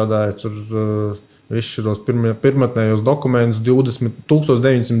viņi izstrādāja tur... Visus šos pirmotnējos dokumentus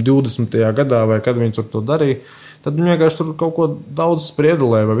 1920. gadā, vai kad viņi to darīja, tad viņi vienkārši tur kaut ko daudz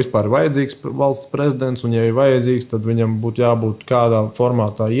spriedelēja, vai vispār ir vajadzīgs valsts prezidents, un ja ir vajadzīgs, tad viņam būtu jābūt kādā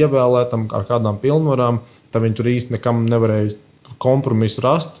formātā ievēlētam, ar kādām pilnvarām, tad viņi tur īsti nekam nevarēja kompromisu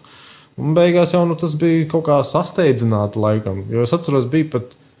rast. Un beigās jau tas bija kaut kā sasteidzināti laikam, jo es atceros, bija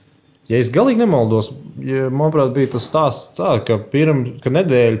pat, ja es galīgi nemaldos, manuprāt, bija tas stāsts tā, ka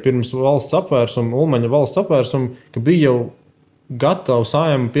nedēļa pirms valsts apvērsuma, Ulmaņa valsts apvērsuma, ka bija jau gatava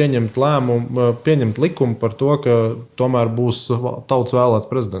Saeima pieņemt likumu par to, ka tomēr būs tautas vēlēts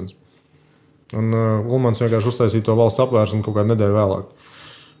prezidents. Un Ulmans vienkārši uztaisīja to valsts apvērsumu kaut kādu nedēļu vēlāk.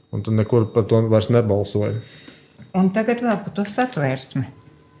 Un tad nekur par to vairs nebalsoja. Un tagad vēl par to satvērsmi.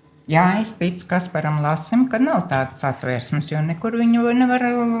 Jā, es ticu Kasparam Lasim, ka nav tādas satvērsmes, jo nekur viņu nevar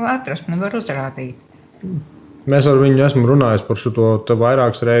atrast, nevar uzrādīt. Mēs ar viņu esmu runājis par šo te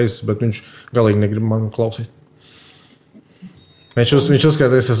vairākas reizes, bet viņš galīgi negrib man klausīt. Viņš uzskata,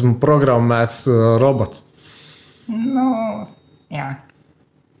 ka es esmu programmēts robots. Jā.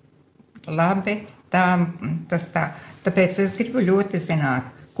 Labi, tas tā. Tāpēc es gribu ļoti zināt,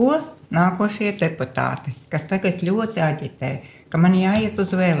 ko nākošie deputāti, kas tagad ļoti aģitē, ka man jāiet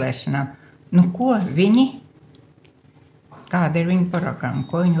uz vēlēšanām. Ko viņi, kāda ir viņa programma,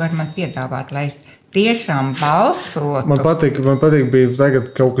 ko viņi var man piedāvāt, lai es tiešām balsotu? Man patīk, bija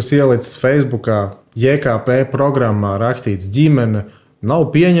tagad kaut kas ielicis Facebookā, JKP programmā rakstīts ģimene.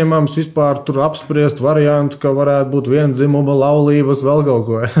 Nav pieņemams vispār tur apspriest variantu, ka varētu būt viena dzimuma laulības, vēl kaut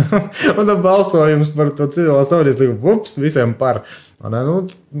ko. Un tad balsojums par to civilā sabiedrību, visiem par.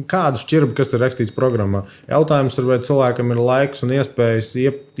 Kādu šķirbu, kas ir rakstīts programmā? Jautājums ir, vai cilvēkam ir laiks un iespējas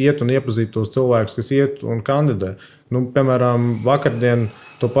iet un iepazīt tos cilvēkus, kas iet un kandidē. Piemēram, vakardien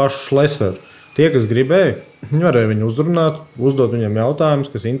to pašu Šleseru. Tie, kas gribēja, viņi varēja viņu uzrunāt, uzdot viņiem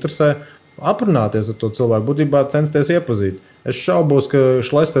jautājumus, kas interesē, aprunāties ar to cilvēku, būtībā censties iepazīt. Es šaubos, ka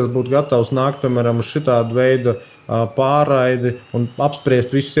Šlesers būtu gatavs nākt, piemēram, uz šitādu veidu pārraidi un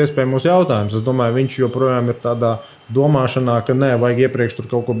apspriest visus iespējamos jautājumus. Es domāju, viņš joprojām ir tādā domāšanā, ka vajag iepriekš tur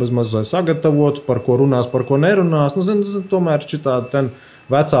kaut ko bezmaz sagatavot, par ko runās, par ko nerunās. Tomēr šitāda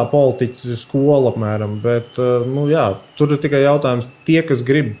vecā politiķa skola apmēram. Bet, tur ir tikai jautājums tie, kas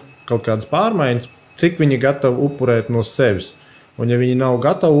grib kaut kādas pārmaiņas, cik viņi gatavi upurēt no sevis. Un ja viņi nav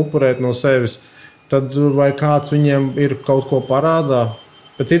gatavi upurēt no sevis, tad vai kāds viņiem ir kaut ko parādā?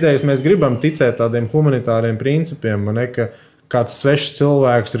 Pēc idejas mēs gribam ticēt tādiem humanitāriem principiem, ka kāds svešs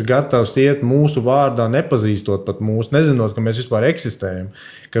cilvēks ir gatavs iet mūsu vārdā, nepazīstot pat mūsu, nezinot, ka mēs vispār eksistējam,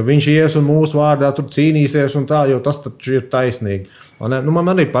 ka viņš ies un mūsu vārdā tur cīnīsies un tā, jo tas taču ir taisnīgi. Man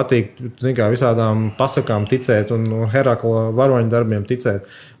arī patīk, visādām pasakām ticēt un Herakla varoņu darbiem ticēt,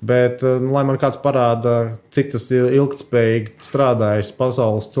 bet lai man kāds parāda, cik tas ilgtspējīgi strādājis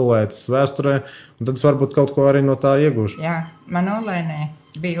pasaules cilvēces vēsturē, un tad es varbūt kaut ko arī no tā iegūšu. Jā, man Olēnē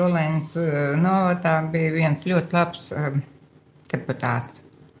bija Olēnas novadā, bija viens ļoti labs deputāts.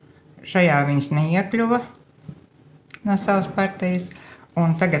 Šajā viņš neiekļuva no savas partijas.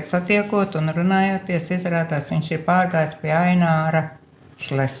 Un tagad satiekot un runājoties, izrādās, viņš ir pārgājis pie Aināra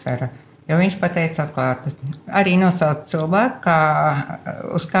Šlesera. Jo viņš pateica atklāti, arī nosauc cilvēku,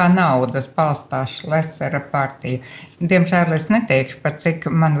 uz kā naudas balstās Šlesera partija. Diemžēl es neteikšu, par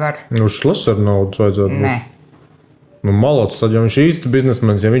cik man var... Uz Šlesera naudas vajadzētu būt? Nē. Malots, tad jau viņš īsts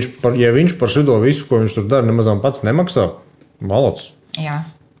biznesmenis. Ja viņš par šito visu, ko viņš tur dara, nemazām pats nemaksā, malots. Jā.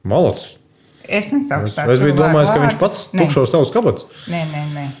 Malots. Es nesaukšu tā cilvēku. Es biju domājis, ka viņš pats tukšo savus kabatas.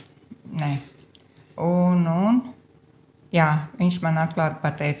 Nē. Jā, viņš man atklāti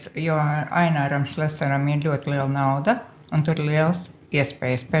pateica, jo Aināram Šleseram ir ļoti liela nauda, un tur ir liels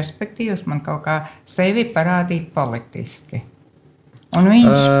iespējas perspektīvas man kaut kā sevi parādīt politiski. Un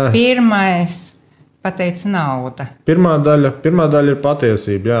viņš pirmais pateica nauda. Pirmā daļa ir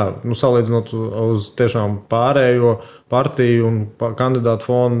patiesība, jā. Salīdzinot uz tiešām pārējo partiju un kandidātu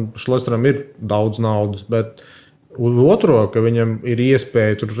fonu, Šleseram ir daudz naudas, bet uz otro, ka viņam ir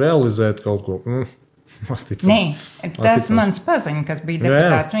iespēja tur realizēt kaut ko. Nē, tas mans paziņa, kas bija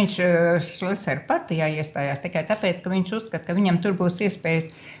deputāts, viņš Šlesera partijā iestājās tikai tāpēc, ka viņš uzskata, ka viņam tur būs iespējas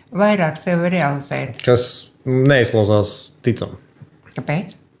vairāk sevi realizēt. Kas neizklausās ticam.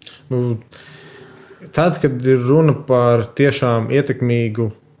 Kāpēc? Tad, kad ir runa par tiešām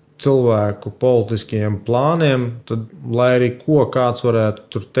ietekmīgu cilvēku politiskajiem plāniem, tad, lai arī ko kāds varētu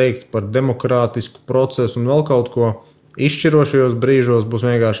tur teikt par demokrātisku procesu un vēl kaut ko, izšķirošajos brīžos būs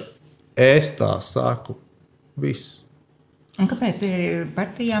vienkārši es tā saku. Viss. Un kāpēc ir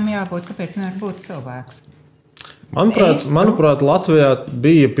partijām jābūt? Kāpēc nevar būt cilvēks? Manuprāt, Latvijā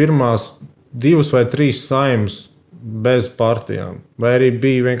bija pirmās 2 vai 3 saeimas bez partijām, vai arī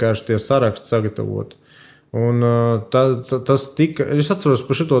bija vienkārši tie saraksti sagatavoti. Un tas tika, es atceros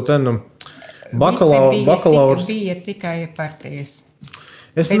par šito bakalaurs. Bija tikai partijas.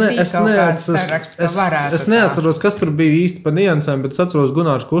 Es neatceros, kas tur bija īsti par niansēm, bet es atceros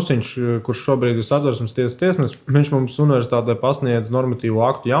Gunārs Kusiņš, kurš šobrīd ir Satversmes tiesas tiesnesis. Viņš mums universitātē pasniedz normatīvo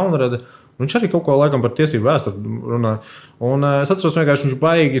aktu jaunrade. Viņš arī kaut ko laikam par tiesību vēsturi runāja. Un es atceros vienkārši, viņš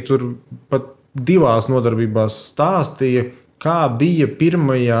baigi tur pat 2 nodarbībās stāstīja, kā bija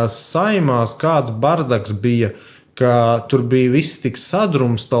pirmajās saimās, kāds bardaks bija, ka tur bija viss tik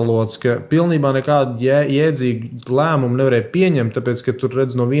sadrumstalots, ka pilnībā nekādu jēdzīgu lēmumu nevarēja pieņemt, tāpēc, ka tur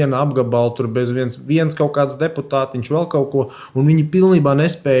redz no viena apgabala, tur bez viens kaut kāds deputātiņš vēl kaut ko, un viņi pilnībā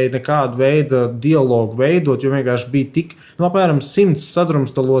nespēja nekādu veidu dialogu veidot, jo vienkārši bija tik, apmēram 100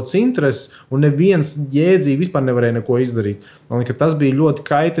 sadrumstalots intereses, un neviens jēdzīgi vispār nevarēja neko izdarīt. Un ka tas bija ļoti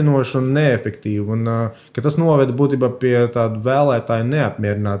kaitinoši un neefektīvi, un ka tas noveda būtībā pie tādu vēlētāju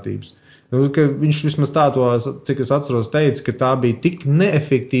neapmierinātības. Viņš vismaz tā to, cik es atceros, teica, ka tā bija tik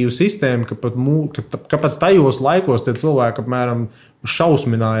neefektīva sistēma, ka pat tajos laikos tie cilvēki apmēram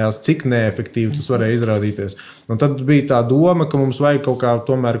šausminājās, cik neefektīvi tas varēja izrādīties. Un tad bija tā doma, ka mums vajag kaut kā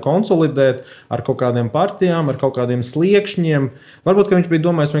tomēr konsolidēt ar kaut kādiem partijām, ar kaut kādiem sliekšņiem. Varbūt, ka viņš bija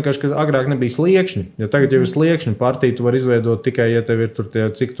domājis vienkārši, ka agrāk nebija sliekšņi. Ja tagad jau ir sliekšņi, partiju tu var izveidot tikai, ja tev ir tur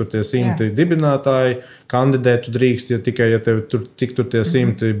cik tur tie 100 dibinātāji, kandidēt tu drīkst, ja tikai, ja tev cik tur tie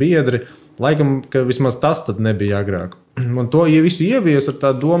 100 biedri. Laikam, ka vismaz tas tad nebija agrāk. Un to visu ievies ar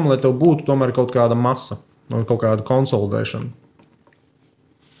tā domu, lai tev būtu tomēr kaut kāda masa, kaut kāda konsolidēšana.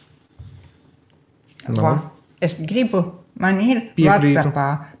 No. Es gribu, man ir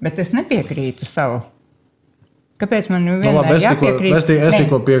WhatsAppā, bet es nepiekrītu savu. Kāpēc man vienmēr jāpiekrīt? Es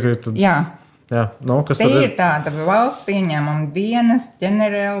tikko piekrītu. Jā. Kas te ir tāda valsts ieņēmuma dienas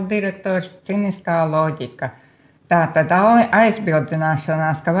ģenerāla direktors ciniskā loģika. Tā tad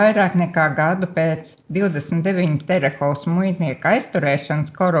aizbildināšanās, ka vairāk nekā gadu pēc 29 Terehovas muitnieka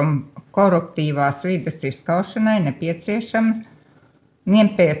aizturēšanas koruptīvās vides izskaušanai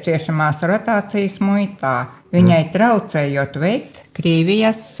nepieciešamās rotācijas muitā, viņai traucējot veikt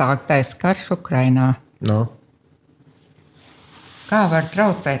Krievijas sāktais karš Ukrainā. No. Kā var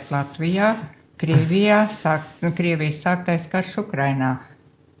traucēt Latvijā Krievijas sāktais karš Ukrainā?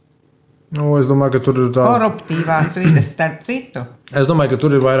 Es domāju, ka tur ir tāda koruptīvās vides starp citu. Es domāju, ka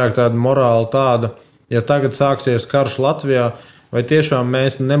tur ir vairāk tāda morāla tāda, ja tagad sāksies karš Latvijā, vai tiešām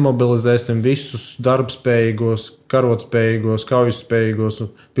mēs nemobilizēsim visus darbspējīgos, karotspējīgos, kaujaspējīgos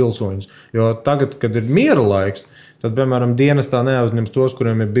pilsoņus. Jo tagad, kad ir miera laiks, tad, piemēram, dienestā neuzņems tos,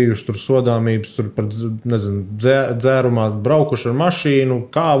 kuriem ir bijuši tur sodāmības, tur par dzērumā braukuši ar mašīnu,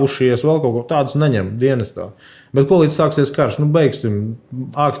 kāvušies, vēl kaut ko tādus neņem dienestā. Bet ko līdz sāksies karš? Beigsim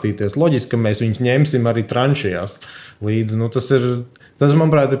ākstīties. Loģiski, ka mēs viņus ņemsim arī tranšijās līdzi. Tas,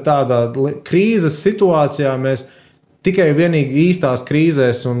 manuprāt, ir tādā krīzes situācijā. Mēs tikai vienīgi īstās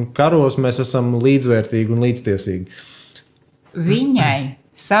krīzēs un karos mēs esam līdzvērtīgi un līdztiesīgi. Viņai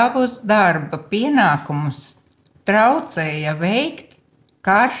savus darba pienākumus traucēja veikt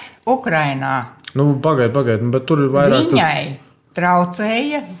karš Ukrainā. Pagaid, bet tur ir vairāk... Viņai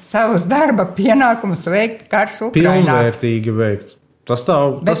traucēja savus darba pienākumus veikt karš Ukrainā. Pilnvērtīgi veikt.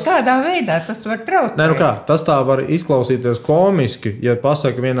 Bet kādā veidā tas var traucēt? Tas tā var izklausīties komiski, ja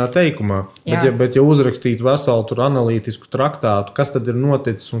pasaka vienā teikumā. Bet ja uzrakstīt veselu tur analītisku traktātu, kas tad ir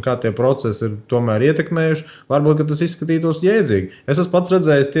noticis un kā tie procesi ir tomēr ietekmējuši, varbūt, ka tas izskatītos jēdzīgi. Es esmu pats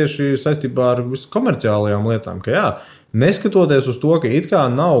redzējis tieši saistībā ar komerciālajām lietām, ka neskatoties uz to, ka it kā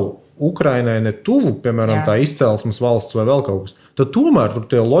nav Ukrainai ne tuvu, piemēram, tā izcelsmes valsts vai vēl kaut kas, tad tomēr tur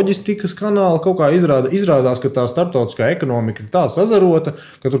tie loģistikas kanāli kaut kā izrādās, ka tā starptautiskā ekonomika ir tā sazarota,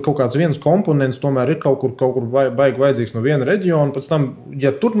 ka tur kaut kāds viens komponents tomēr ir kaut kur baigi vajadzīgs no viena reģiona, pēc tam,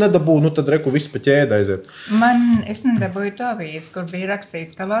 ja tur nedabū, tad reku viss pa ķēdi aiziet. Es nedabūju to avīzi, kur bija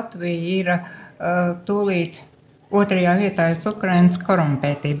rakstīts, ka Latvija ir tūlīt 2. vietā uz Ukrainas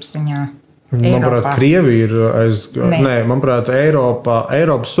korumpētības ziņā. Manuprāt, Krievija ir manuprāt,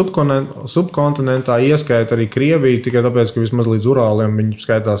 Eiropas subkontinentā ieskaita arī Krieviju, tikai tāpēc, ka vismaz līdz Urāliem viņi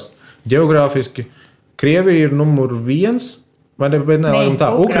skaitās geogrāfiski. Krievija ir numur 1,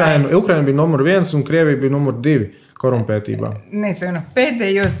 Ukraina bija numur 1 un Krievija bija numur 2 korumpētībā. Nezinu,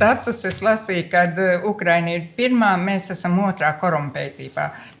 pēdējos datus es lasīju, kad Ukraina ir 1, mēs esam 2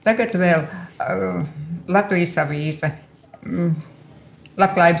 korumpētībā. Tagad vēl Latvijas avīze.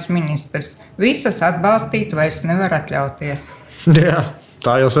 Labklājības ministrs. Visus atbalstīt vairs nevar atļauties. Jā,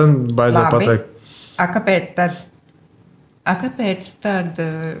 tā jau sen baidzēja pateikt. Kāpēc tad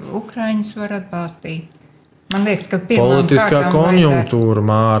Ukraiņus var atbalstīt? Man liekas, ka politiskā konjunktūra,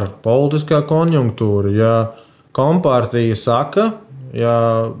 Māra. Politiskā konjunktūra. Ja kompartija saka,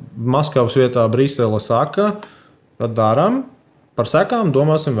 ja Maskavas vietā Brisele saka, tad darām. Par sekām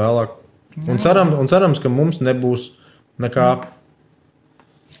domāsim vēlāk. Un cerams, ka mums nebūs nekā.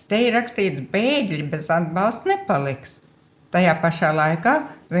 Te ir rakstīts, bēgļi bez atbalsta nepaliks. Tajā pašā laikā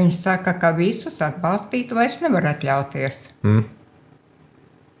viņš saka, ka visus atbalstīt vairs nevar atļauties.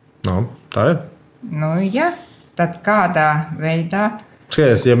 Tā ir. Tad kādā veidā?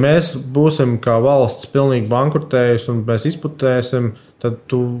 Skaties, ja mēs būsim kā valsts pilnīgi bankrutējusi un mēs izputēsim, tad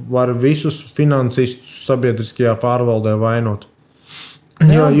tu vari visus finansistus sabiedriskajā pārvaldē vainot.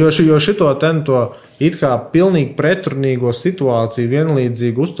 Jo šito it kā pilnīgi pretrunīgo situāciju,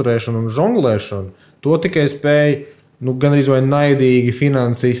 vienlīdzīgu uzturēšanu un žonglēšanu, to tikai spēj gan arī naidīgi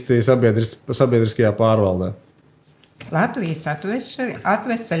finansisti sabiedriskajā pārvaldē. Latvijas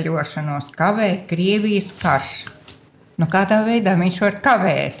atveseļošanos kavē Krievijas karš. Kādā veidā viņš var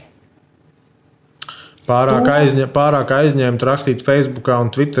kavēt? Pārāk aizņemt rakstīt Facebookā un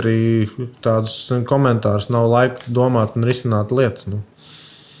Twitterī tādus komentārus, nav laika domāt un risināt lietas.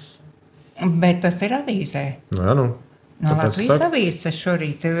 Bet tas ir avīzē. Latvijas avīzes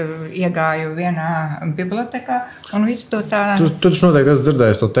šorīt iegāju vienā bibliotekā un visu to tā... Tu taču noteikti esi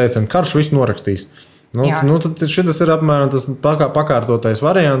dzirdējis to teicienu, karš visu norakstīs. Tad šitas ir apmēram tas pakārtotais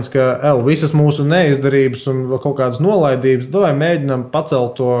variants, ka visas mūsu neizdarības un kaut kādas nolaidības, davai mēģinām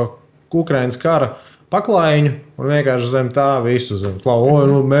pacelt to Ukrainas kara paklājiņu un vienkārši zem tā visu zem.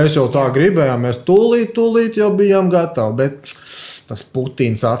 Mēs jau tā gribējām, mēs tūlīt jau bijām gatavi, bet tas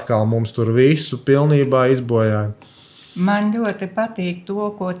Putins atkal mums tur visu pilnībā izbojāja. Man ļoti patīk to,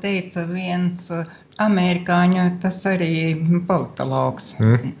 ko teica viens amerikāņu, tas arī politologs.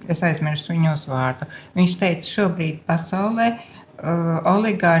 Es aizmirstu viņu uzvārdu. Viņš teica, šobrīd pasaulē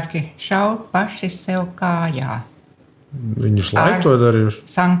oligārki šauj paši sev kājā. Viņi visu laiku to darījuši?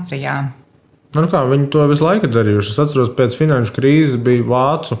 Sankcijām. Viņi to visu laiku darījuši. Es atceros, pēc finanšu krīzes bija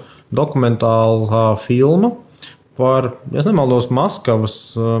vācu dokumentālā filma par, ja nemaldos,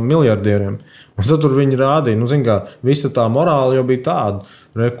 Maskavas miljardieriem. Un tad tur viņi rādīja, visa tā morāla jau bija tāda.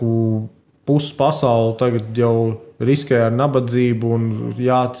 Puses pasauli tagad jau riskē ar nabadzību un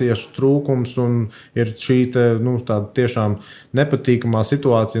jācieš trūkums un ir šī tāda tiešām nepatīkamā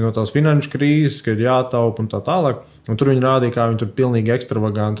situācija no tās finanšu krīzes, ka ir jātaupa un tā tālāk. Un tur viņi rādīja, kā viņi tur pilnīgi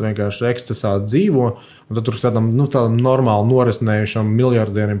ekstravaganti vienkārši ekscesā dzīvo. Un tad tur tādam normāli norisnējušam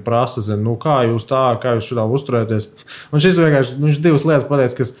miljardieriem prasa, kā jūs šitā uzturēties. Un šis vienkārši, viņš divas lietas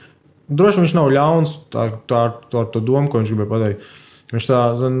pateica, kas droši viņš nav ļauns ar to domu, ko viņš gribēja pateikt. Viņš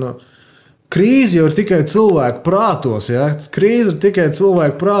krīze jau ir tikai cilvēku prātos, ja? Krīze ir tikai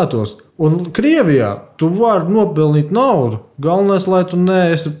cilvēku prātos. Un Krievijā tu vari nopelnīt naudu. Galvenais, lai tu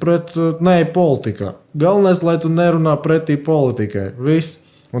neesi politikā. Galvenais, lai tu nerunā pretī politikai. Viss.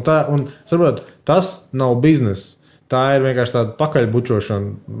 Un saprot, tas nav bizness. Tā ir vienkārši tāda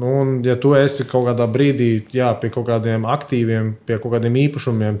pakaļbučošana. Un, ja tu esi kaut kādā brīdī pie kaut kādiem aktīviem, pie kaut kādiem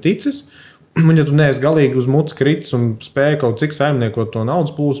īpašumiem ticis, un ja tu neesi galīgi uz mutas kritis un spēj kaut cik saimniekot to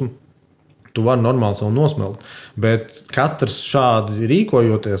naudas plūsmu, tu vari normāli savu nosmelt. Bet katrs šādi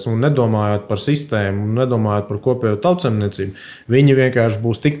rīkojoties un nedomājot par sistēmu, un nedomājot par kopējo tautsaimniecību, viņi vienkārši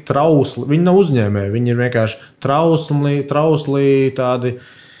būs tik trausli. Viņi nav uzņēmēji, viņi ir vienkārši trausli tādi,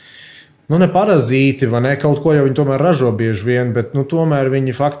 ne parazīti, vai ne, kaut ko jau viņi tomēr ražo bieži vien, bet tomēr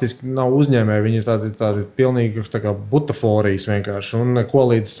viņi faktiski nav uzņēmēji, viņi ir tādi pilnīgi butaforijas vienkārši. Un ko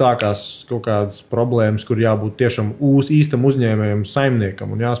līdz sākās kaut kādas problēmas, kur jābūt tiešām īstam uzņēmējam,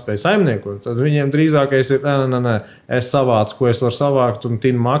 saimniekam un jāspēj saimniekot, tad viņiem drīzākais ir, es savācu, ko es varu savākt un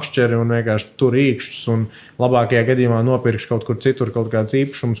tinu makšķeri un vienkārši tur īkšķus un labākajā gadījumā nopirkšu kaut kur citur kaut kāds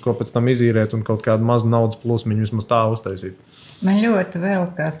īpašums, ko pēc tam izīrēt un kaut kādu mazu naudas plūsmiņu vismaz tā uztaisīt. Man ļoti vēl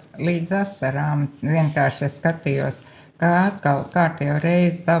kas līdz asarām vienkārši skatījos, kā atkal kārtējo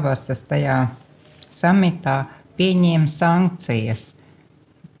reizi Davosas tajā samitā pieņēma sankcijas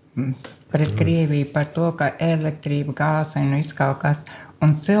pret Krieviju par to, ka elektrība, gāze un viss kaut kas.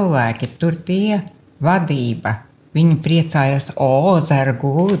 Un cilvēki tur tie vadība, viņi priecājas,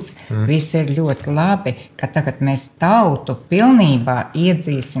 zergūt, viss ir ļoti labi, ka tagad mēs tautu pilnībā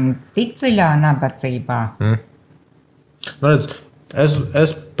iedzīsim tik dziļā nabadzībā. Redz,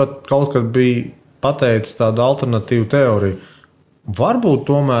 es pat kaut kad biju pateicis tādu alternatīvu teoriju. Varbūt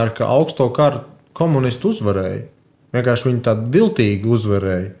tomēr, ka augsto karu komunisti uzvarēja. Vienkārši viņi tādi viltīgi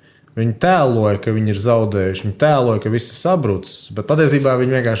uzvarēja. Viņi tēloja, ka viņi ir zaudējuši, viņi tēloja, ka viss ir sabrucis. Bet patiesībā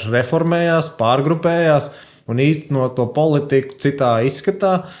viņi vienkārši reformējās, pārgrupējās un īsteno to politiku citā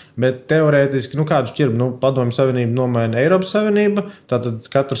izskatā, bet teorētiski, kādu šķirbu, Padomju Savienība nomaina Eiropas Savienība, tātad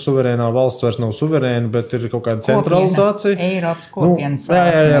katra suverēnā valsts vairs nav suverēna, bet ir kaut kāda centralizācija. Eiropas kopienas.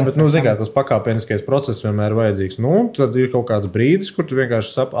 Jā, bet, tas pakāpeniskais process vienmēr ir vajadzīgs. Tad ir kaut kāds brīdis, kur tu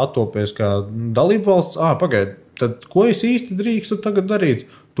vienkārši attopies kā dalību valsts. Pagaid, tad ko es īsti drīkstu tagad darīt?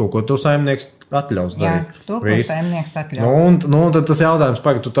 To, ko tev saimnieks atļaus darīt. Jā, to, ko saimnieks atļaus. Tad tas jautājums,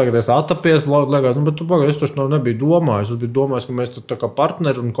 tu tagad esi attapies, bet tu pagaid, es taču nebiju domājis. Es biju domājis, ka mēs tā kā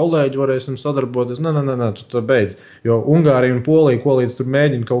partneri un kolēģi varēsim sadarboties. Nē, tu tā beidz. Jo Ungārija un Polija, ko līdz tur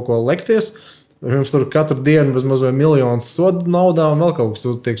mēģina kaut ko lekties, jums tur katru dienu bezmaz vai miljonus sodu naudā un vēl kaut kas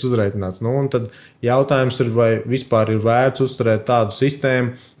tiek uzreitināts. Un tad jautājums ir, vai vispār ir vērts uzturēt tādu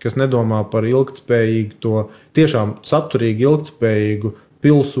sistēmu, kas nedomā par ilgtspējīgu, to tiešām saturīgu, ilgtspējīgu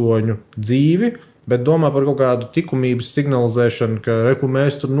pilsoņu dzīvi, bet domā par kaut kādu likumības signalizēšanu, ka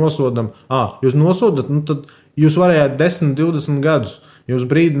mēs tur nosodam. Jūs nosodat, tad jūs varējāt 10, 20 gadus. Jūs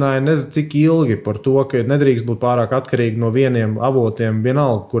brīdināja nezinu cik ilgi par to, ka nedrīkst būt pārāk atkarīgi no vieniem avotiem,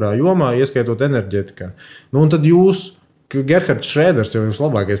 vienalga kurā jomā, ieskaitot enerģētikā. Un tad jūs, Gerhards Šrēders, jau jums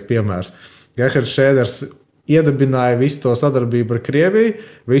labākais piemērs. Gerhards Šrēders iedibināja visu to sadarbību ar Krieviju,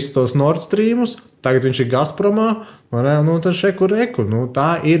 visus tos Nord Streamus, tagad viņš ir Gazpromā, tad šekur reku.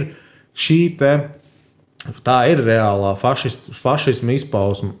 Tā ir reālā fašisma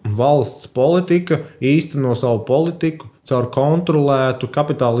izpausme. Valsts politika īsteno savu politiku caur kontrolētu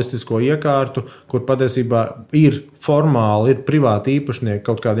kapitalistisko iekārtu, kur patiesībā ir formāli, ir privāti īpašnieki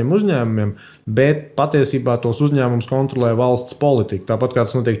kaut kādiem uzņēmumiem, bet patiesībā tos uzņēmumus kontrolē valsts politika, tāpat kā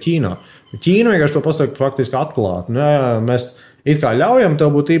tas notiek Ķīnā. Ķīna vienkārši to pasaka faktiski atklāti. Mēs it kā ļaujam tev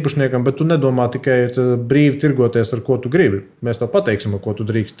būt īpašniekam, bet tu nedomā tikai brīvi tirgoties, ar ko tu gribi. Mēs tev pateiksim, ar ko tu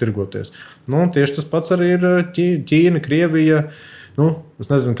drīkst tirgoties. Tieši tas pats arī ir Ķīna, Krievija. Es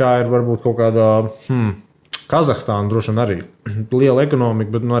nezinu, kā ir varbūt kaut kādā Kazahstāna droši vien arī. Liela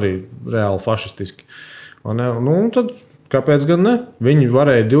ekonomika, bet arī reāli fašistiski. Tad kāpēc gan ne? Viņi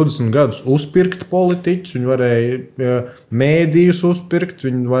varēja 20 gadus uzpirkt politiķus, viņi varēja mēdījus uzpirkt,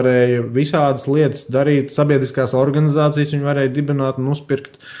 viņi varēja visādas lietas darīt, sabiedriskās organizācijas viņi varēja dibināt un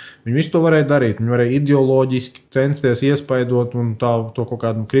uzpirkt. Viņi visu to varēja darīt, viņi varēja ideoloģiski censties iespaidot un to kaut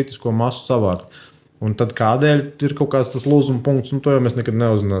kādu kritisko masu savākt. Un tad kādēļ ir kaut kāds tas lūzuma punkts, to jau mēs nekad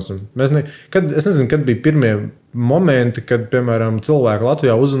neuzzināsim. Es nezinu, kad bija pirmie momenti, kad, piemēram, cilvēki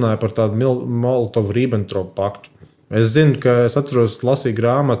Latvijā uzzināja par tādu Molotovu-Ribbentropu paktu. Es zinu, ka es atceros, lasīju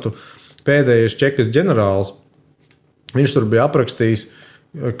grāmatu Pēdējais Čekas ģenerālis. Viņš tur bija aprakstījis,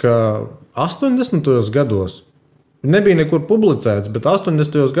 ka 80. gados nebija nekur publicēts, bet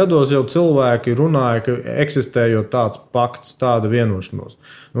 80. gados jau cilvēki runāja, ka eksistējot tāds pakts, tāda vienošanos.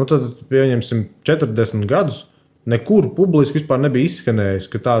 Tad, pieņemsim, 40 gadus nekur publiski vispār nebija izskanējis,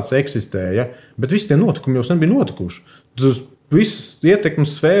 ka tāds eksistēja, bet visi tie notikumi jau nebija notikuši. Visas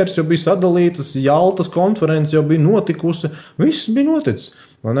ietekmes sfēras jau bija sadalītas, Jaltas konferences jau bija notikusi, viss bija noticis.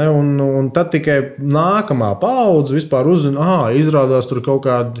 Un tad tikai nākamā paudze vispār uzzina, izrādās tur kaut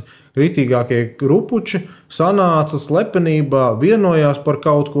kādi kritīgākie grupuči sanāca slepenībā, vienojās par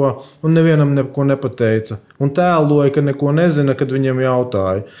kaut ko un nevienam neko nepateica. Un tēloja, ka neko nezina, kad viņam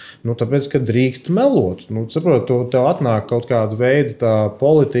jautāja. Tāpēc, ka drīkst melot. Saprot, tev atnāk kaut kāda veida tā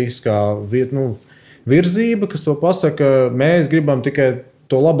politiskā virzība, kas to pasaka, mēs gribam tikai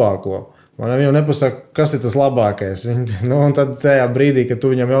to labāko. Man jau nepasaka, kas ir tas labākais. Un tad tajā brīdī, kad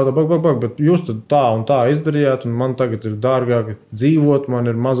tu viņam jautā, bet jūs tā un tā izdarījāt, un man tagad ir dārgāk dzīvot, man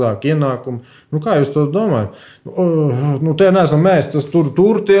ir mazāk ienākumu. Kā jūs to domājat? Tie neesam mēs, tas tur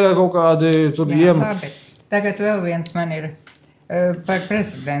tie kaut kādi labi. Tagad vēl viens man ir par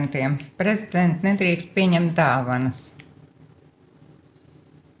prezidentiem. Prezidenti nedrīkst pieņemt dāvanas.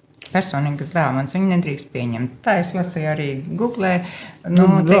 Personīgas dāvanas viņi nedrīkst pieņemt. Tā es lasīju arī Googlē.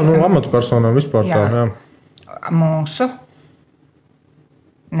 Amatpersonām vispār jā. Tā, jā. Mūsu?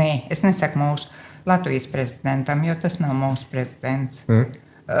 Nē, es nesaku mūsu. Latvijas prezidentam, jo tas nav mūsu prezidents.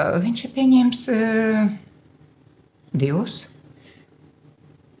 Viņš ir pieņēmis 2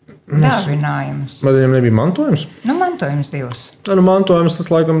 dāvinājumus. Bet viņam nebija mantojums? Mantojums 2. Mantojums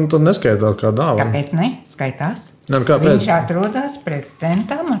tas laikam tad neskaitās kā dāvana. Kāpēc ne? Skaitās. Kāpēc? Viņš atrodas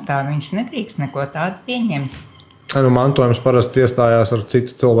prezidenta amatā, viņš nedrīkst neko tādu pieņemt. Mantojums parasti iestājās ar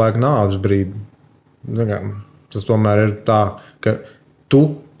citu cilvēku nāves brīdi. Tas tomēr ir tā, ka tu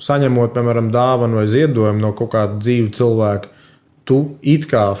saņemot, piemēram, dāvanu vai ziedojumu no kaut kāda dzīva cilvēka, tu it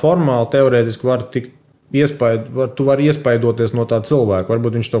kā formāli, teorētiski vari tikt tu vari iespaidoties no tā cilvēka.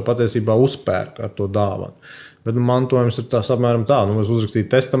 Varbūt viņš tev patiesībā uzpērk ar to dāvanu. Bet mantojums ir tās apmēram tā. Es uzrakstīju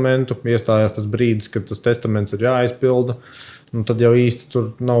testamentu, iestājās tas brīdis, kad tas testaments ir jāizpilda. Tad jau īsti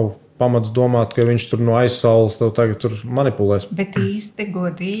tur nav pamats domāt, ka viņš tur no aizsaules tev tagad tur manipulēs. Bet īsti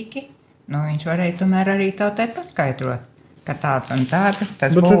godīgi, viņš varēja tomēr arī tautai paskaidrot, ka tāds un tāda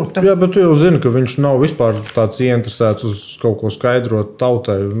tas būtu. Jā, bet tu jau zini, ka viņš nav vispār tāds ieinteresēts uz kaut ko skaidrot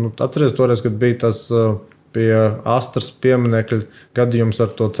tautai. Atceries toreiz, kad bija tas pie Astras pieminekļa gadījums ar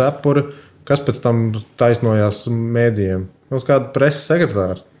to cepuri, kas pēc tam taisnojās mēdījiem. Uz kādu preses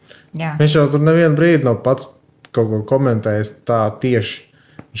sekretāru. Jā. Viņš jau tur nevienu brīdi nav pats kaut ko komentējis tā tieši.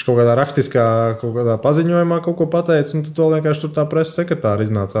 Viņš kaut kādā rakstiskā, kaut kādā paziņojumā kaut ko pateica, un tad to vienkārši tur tā preses sekretāra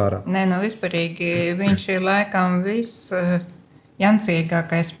iznāca ārā. Nē, vispārīgi viņš ir laikam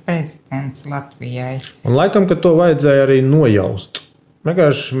jancīgākais prezidents Latvijai. Un laikam, ka to vajadzēja arī nojaust.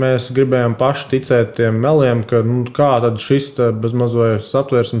 Vienkārši mēs gribējām paši ticēt tiem meliem, ka kā tad šis bezmazliet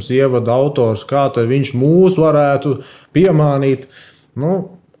satversmes ievada autors, kā tad viņš mūs varētu piemānīt.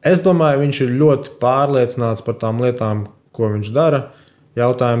 Es domāju, viņš ir ļoti pārliecināts par tām lietām, ko viņš dara.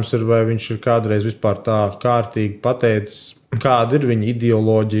 Jautājums ir, vai viņš ir kādreiz vispār tā kārtīgi pateicis, kāda ir viņa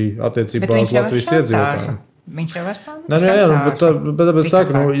ideoloģija attiecībā uz Latvijas iedzīvotājiem. Viņš jau var šantāžu. Bet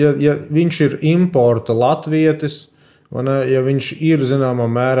saku, ja viņš ir importa latvietis, ja viņš ir zināmā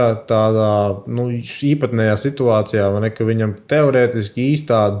mērā tādā īpatnējā situācijā, ka viņam teorētiski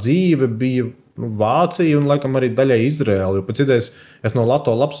īstā dzīve bija Vācija un laikam arī daļai Izraēla. Jo pēc idejas es no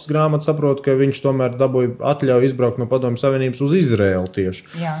Lato lapas grāmatas saprotu, ka viņš tomēr dabūja atļauju izbraukt no Padomju Savienības uz Izraēlu tieši.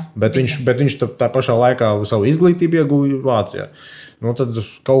 Jā, bet viņš tā pašā laikā savu izglītību ieguva Vācijā. Tad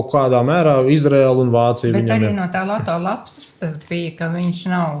kaut kādā mērā Izraēla un Vācija bet viņam arī no tā Lato lapas tas bija, ka viņš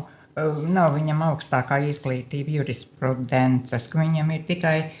nav viņam augstākā izglītība jurisprudences, ka viņam ir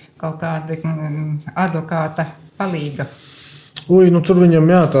tikai kaut kāda advokāta palīga. Tur viņam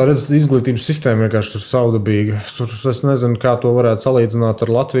tā izglītības sistēma vienkārši tur savdabīga. Es nezinu, kā to varētu salīdzināt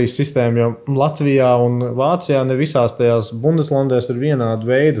ar Latvijas sistēmu, jo Latvijā un Vācijā ne visās tajās Bundeslandēs ir vienāda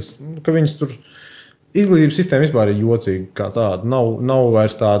veidas, ka viņas tur izglītības sistēma vispār ir jocīga kā tāda. Nav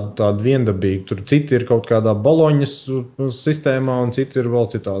vairs tāda viendabīga. Tur citi ir kaut kādā Boloņas sistēmā un citi ir vēl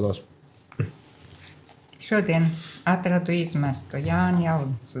citādās. Šodien atradu izmestu Jāni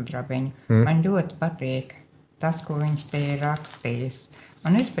Jaunsudrabiņu. Man ļoti patīk tas, ko viņš te ir rakstījis.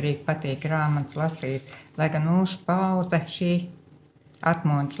 Man vispārīgi patīk grāmatas lasīt, lai gan mūsu paudze šī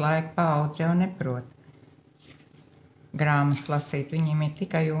atmodas laika paudze jau neprot grāmatas lasīt. Viņiem ir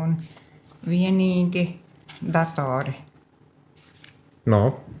tikai un vienīgi datori.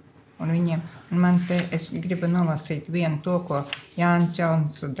 No. Un es gribu nolasīt vienu to, ko Jānis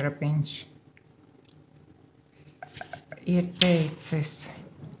Jaunsudrabiņš ir teicis.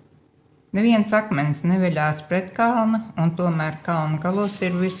 Neviens akmens neveļās pret kalnu, un tomēr kalnu galos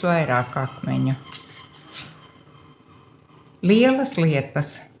ir visvairāk akmeņu. Lielas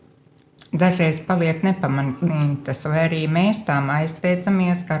lietas dažreiz paliek nepamanītas, vai arī mēs tām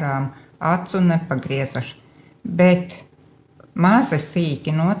aizteicamies garām, acu nepagriezuši. Bet mazi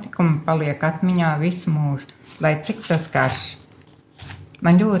sīki notikumi paliek atmiņā visu mūžu, lai cik tas garš.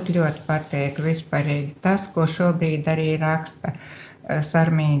 Man ļoti, ļoti patīk vispārīgi tas, ko šobrīd arī raksta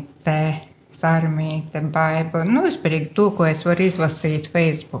Sarmīte Baiba. Vispārīgi to, ko es varu izlasīt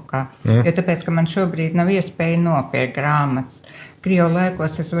Facebookā. Jo tāpēc, ka man šobrīd nav iespēja nopirkt grāmatas. Krievu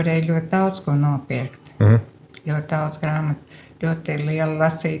laikos es varēju ļoti daudz ko nopirkt. Ļoti daudz grāmatas. Ļoti liela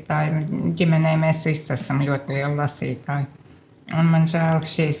lasītāja. Ģimenē mēs visi esam ļoti liela lasītāji. Un man žēl, ka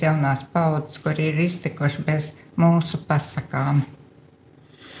šīs jaunās paudzes, kur ir iztikuši bez mūsu pasakām.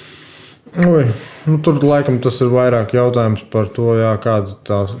 Tur laikam tas ir vairāk jautājums par to, kāda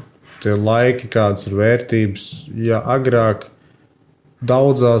tie laiki, kādas ir vērtības. Ja agrāk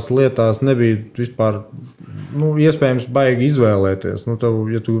daudzās lietās nebija vispār iespējams baigi izvēlēties.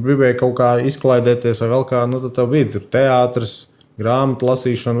 Ja tu gribēji kaut kā izklaidēties vai vēl kā, tad tev bija teātris, grāmatu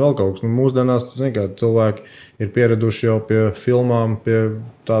lasīšana, vēl kaut kas. Mūsdienās cilvēki ir pieraduši jau pie filmām, pie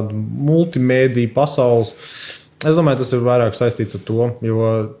tādu multimēdiju pasaules. Es domāju, tas ir vairāk saistīts ar to, jo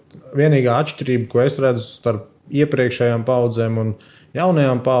vienīgā atšķirība, ko es redzu starp iepriekšējām paudzēm un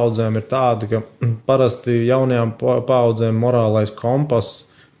jaunajām paudzēm, ir tāda, ka parasti jaunajām paudzēm morālais kompass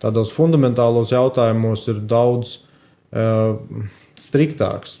tādos fundamentālos jautājumos ir daudz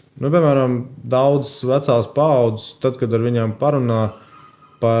striktāks. Piemēram, daudzas vecās paudzes, tad, kad ar viņām parunā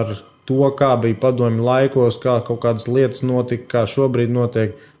par to, kā bija padomju laikos, kā kaut kādas lietas notika, kā šobrīd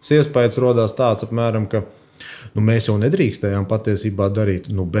notiek, iespējas rodās tāds apmēram, ka mēs jau nedrīkstējām patiesībā darīt,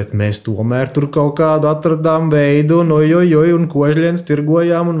 bet mēs tomēr tur kaut kādu atradām veidu, un kožļiens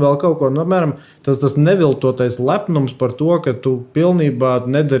tirgojām un vēl kaut ko. Apmēram, tas neviltotais lepnums par to, ka tu pilnībā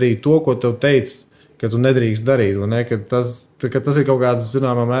nedarīji to, ko tev teica, ka tu nedrīkst darīt. Ka tas ir kaut kāds,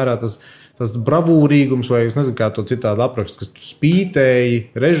 zināmā mērā, tas bravūrīgums, vai es nezinu, kā to citādi aprakst, kas tu spītēji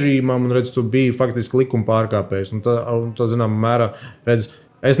režīmam un redz, tu biji faktiski likuma pārkāpējs. Un tā zināmā mērā redz,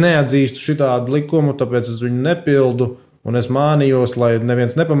 es neatzīstu šitādu likumu, tāpēc es viņu nepildu, un es mānījos, lai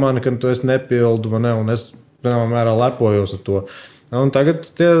neviens nepamana, ka tu es nepildu, un es vienā mērā lepojos ar to. Un tagad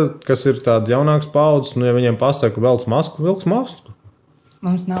tie, kas ir tādi jaunāks paudzes, ja viņiem pasaka, velc masku, vilks masku.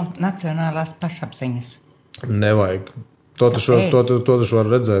 Mums nav nacionālās pašapziņas. Nevajag. To taču var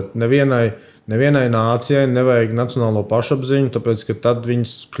redzēt. Nevienai nācijai nevajag nacionālo pašapziņu, tāpēc, ka tad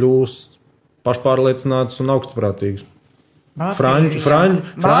viņas kļūst pašpārliecinātas un augstprātīgas.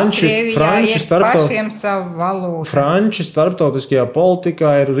 Franči starptautiskajā politikā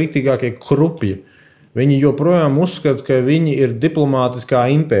ir riktīgākie krupji. Viņi joprojām uzskata, ka viņi ir diplomātiskā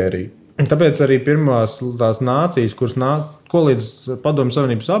impērija. Tāpēc arī pirmās tās nācijas, kuras ko līdz Padomju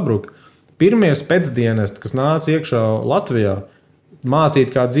Savienības sabruka, pirmie spēcdienesti, kas nāca iekšā Latvijā,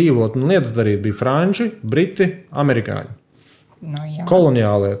 mācīt, kā dzīvot un lietas darīt, bija franči, briti, amerikāņi.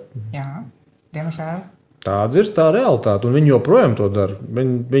 Koloniālie. Jā, diemžēl. Tāda ir tā realitāte, un viņi joprojām to dara.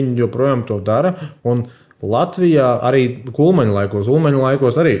 Viņi joprojām to dara, un Latvijā arī Ulmaņa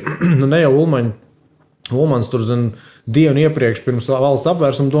laikos arī, ne jau Ulmaņs tur dienu iepriekš pirms valsts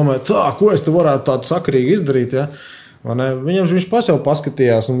apvērsuma domāja, ko es te varētu tādu sakarīgi izdarīt, ja? Viņš pats jau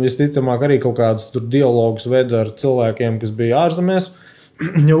paskatījās, un visticamāk arī kaut kādas tur dialogus veda ar cilvēkiem, kas bija ārzemēs,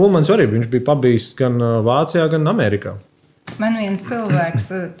 jo Ulmaņs arī viņš bija pabijis gan Vācijā, gan Amerikā. Man viens cilvēks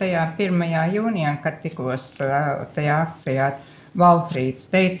tajā 1. jūnijā, kad tikos tajā akcijā, Valtrīts,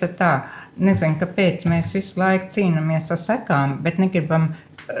 teica tā, nezinu, kāpēc mēs visu laiku cīnamies ar sekām, bet negribam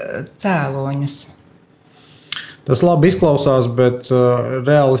cēloņus. Tas labi izklausās, bet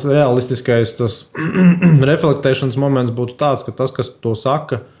realistiskais tas reflektēšanas moments būtu tāds, ka tas, kas to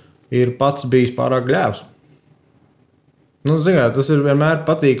saka, ir pats bijis pārāk gļēvs. Tas ir vienmēr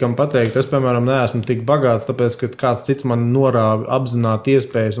patīkami pateikt. Es, piemēram, neesmu tik bagāts, tāpēc, ka kāds cits man norāva apzināti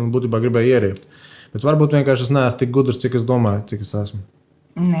iespējas un būtībā gribēja ieriept. Bet varbūt vienkārši es neesmu tik gudrs, cik es domāju, cik es esmu.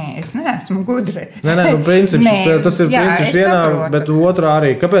 Nē, es neesmu gudri. Princips, tas ir princips vienā, bet otrā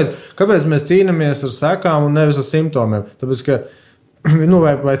arī. Kāpēc mēs cīnāmies ar sekām un nevis ar simptomiem? Tāpēc, ka,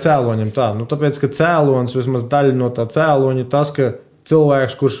 vai cēloņiem tā? Tāpēc, ka cēlonis, vismaz daļa no tā cēloņa, tas, ka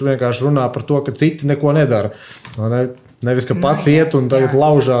cilvēks, kurš vienkārši runā par to, ka citi neko nedara. Nevis, ka pats iet un tagad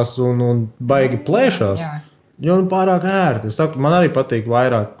laužās un baigi plēšās. Jā. Jo pārāk ērti. Es saku, man arī patīk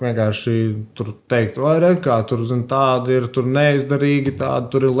vairāk vienkārši tur teikt, vai kā tur tādi ir, tur neizdarīgi, tādi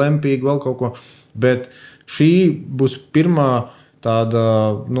tur ir lempīgi, vēl kaut ko. Bet šī būs pirmā tāda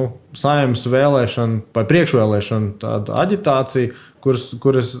Saeimas vēlēšana vai priekšvēlēšana tāda aģitācija,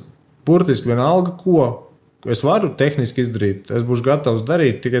 kuras burtiski vienalga, ko es varu tehniski izdarīt. Es būšu gatavs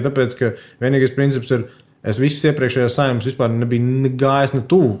darīt tikai tāpēc, ka vienīgais princips ir, es visas iepriekšējās Saeimas vispār nebiju gājis ne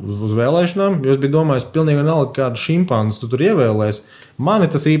tuvu uz vēlēšanām, jo es biju domājis, pilnīgi vienalga, kādu šimpanzi tu tur ievēlēs. Mani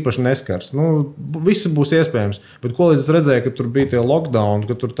tas īpaši neskars. Viss būs iespējams. Bet ko līdz es redzēju, ka tur bija tie lockdown,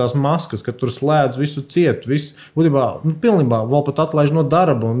 ka tur tās maskas, ka tur slēdz visu ciet, visu, būtībā, pilnībā vēl pat atlaiž no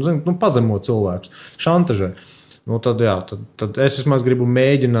darba un pazemo cilvēkus, šantažē. Tad es vismaz gribu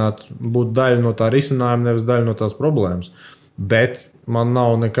mēģināt būt daļa no tā risinājuma, nevis daļa no tās problēmas. Bet man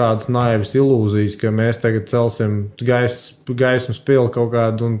nav nekādas naivas ilūzijas, ka mēs tagad celsim gaismas pili kaut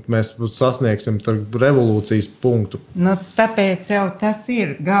kādu un mēs sasniegsim revolūcijas punktu. Tāpēc jau tas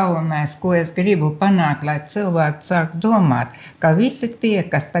ir galvenais, ko es gribu panākt, lai cilvēki sāk domāt, ka visi tie,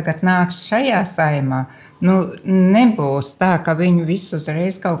 kas tagad nāks šajā Saeimā, nebūs tā, ka viņi visu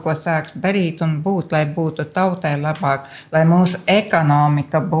uzreiz kaut ko sāks darīt un būt, lai būtu tautai labāk, lai mūsu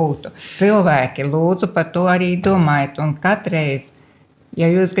ekonomika būtu. Cilvēki, lūdzu, par to arī domājiet un katreiz, ja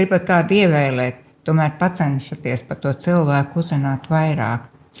jūs gribat kādu ievēlēt, tomēr pacenšaties par to cilvēku uzzināt vairāk,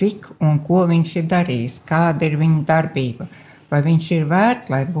 cik un ko viņš ir darījis, kāda ir viņa darbība, vai viņš ir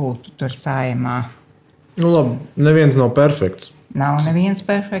vērts, lai būtu tur Saeimā. Labi, neviens nav perfekts. Nav neviens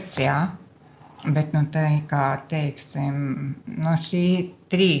perfekts, jā, bet kā teiksim, no šī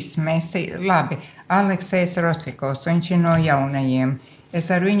 3 labi, Aleksejs Rosļikovs, viņš ir no jaunajiem.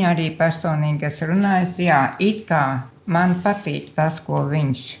 Es ar viņu arī personīgi esmu runājis, jā, it kā man patīk tas, ko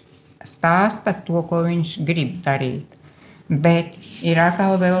viņš stāsta, to, ko viņš grib darīt. Bet ir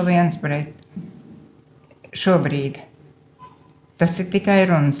atkal vēl viens pret šobrīd. Tas ir tikai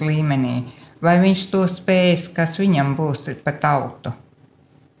runas līmenī. Vai viņš to spējas, kas viņam būs pa tautu?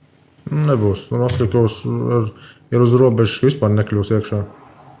 Nebūs. Rosļikovs ir uz robežas, ka vispār nekļūs iekšā.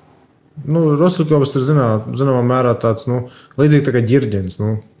 Rosļikovs ir zināmā mērā tāds, līdzīgi tā kā ģirģens.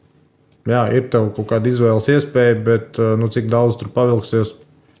 Jā, ir tev kaut kāda izvēles iespēja, bet cik daudz tur pavilksies?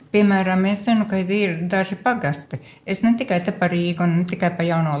 Piemēram, es zinu, ka ir daži pagasti. Es ne tikai te par Rīgu un ne tikai pa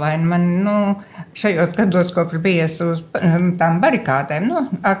Jaunolaini. Man, šajos gados, kopš bijies uz tām barikādēm,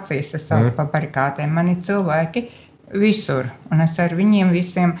 akcijas es saucu pa barikādēm, man ir cilvēki visur. Un es ar viņiem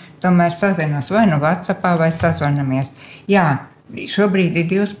visiem tomēr sazinos vai WhatsAppā vai sazvanamies. Jā, šobrīd ir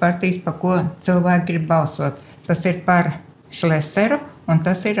 2 partijas, pa ko cilvēki grib balsot. Tas ir par Šleseru. Un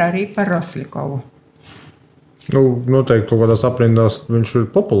tas ir arī par Rosļikovu. Noteikti kaut kādās aprindās viņš ir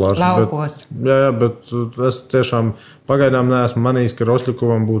populārs. Laukos. Bet es tiešām pagaidām neesmu manījis, ka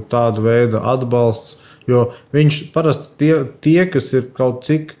Rosļikovam būtu tāda veida atbalsts, jo viņš parasti tie, kas ir kaut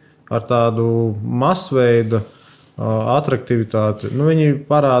cik ar tādu masveida atraktivitāti, viņi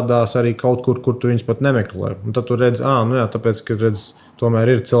parādās arī kaut kur tu viņus pat nemeklē. Un tad tu redzi, tāpēc, ka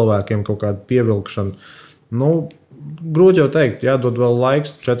tomēr ir cilvēkiem kaut kāda pievilkšana. Grūti jau teikt, jādod vēl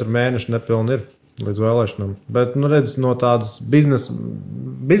laiks, 4 mēneši nepilni ir līdz vēlēšanām. Bet, no tādas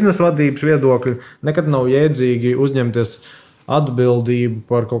biznesa vadības viedokļa nekad nav jēdzīgi uzņemties atbildību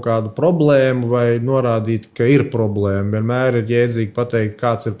par kaut kādu problēmu vai norādīt, ka ir problēma. Vienmēr ir jēdzīgi pateikt,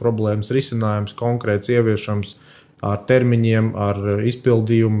 kāds ir problēmas risinājums, konkrēts ieviešams ar termiņiem, ar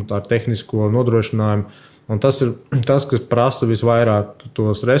izpildījumu, ar tehnisko nodrošinājumu. Un tas ir tas, kas prasa visvairāk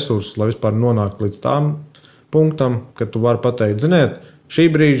tos resursus, lai vispār nonāktu līdz tām punktam, kad tu vari pateikt, ziniet, šī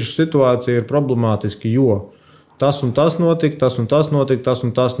brīža situācija ir problemātiska, jo tas un tas notika, tas un tas notika, tas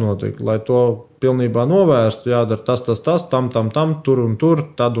un tas notika. Lai to pilnībā novērstu, jādara tas, tam, tur un tur,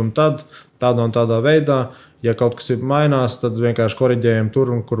 tad un tad, tādā un tādā veidā. Ja kaut kas ir mainās, tad vienkārši koriģējam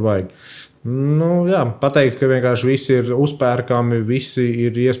tur un kur vajag. Pateikt, ka vienkārši visi ir uzpērkami, visi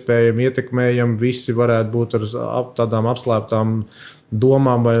ir iespējami ietekmējami, visi varētu būt ar tādām apslēptām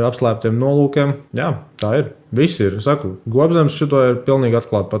domām vai apslēptiem nolūkiem. Jā, tā ir. Visi ir. Saku, Gobzems šito ir pilnīgi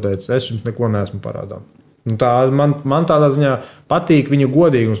atklāti pateicis. Es jums neko neesmu parādā. Man tādā ziņā patīk viņa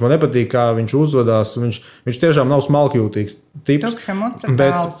godīgums. Man nepatīk, kā viņš uzvedās. Viņš tiešām nav smalkjūtīgs tips.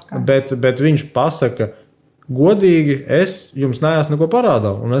 Bet viņš pasaka, godīgi, es jums neesmu neko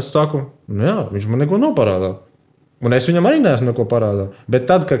parādā. Un es saku, viņš man neko nav parādā. Un es viņam arī neesmu neko parādā. Bet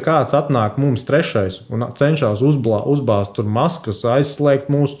tad, kad kāds atnāk mums trešais un cenšas uzbāzt tur maskas, aizslēgt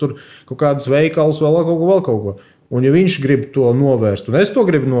mūsu tur kaut kādas veikalas, vēl kaut ko. Un ja viņš grib to novērst, un es to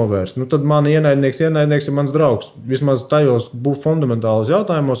gribu novērst, tad man ienaidnieks ir mans draugs. Vismaz tajos fundamentālos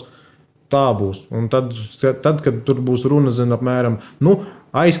jautājumos tā būs. Un tad kad tur būs runa, apmēram,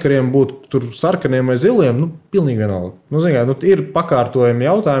 aizkariem būt tur sarkaniem vai ziliem, pilnīgi vienalga. Ir pakārtojumi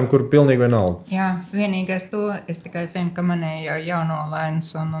jautājumi, kur pilnīgi vienalga. Jā, vienīgais to, es tikai zinu, ka manējo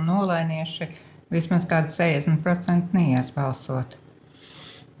jaunolainas un olainieši vismaz kādu 60% neies balsot.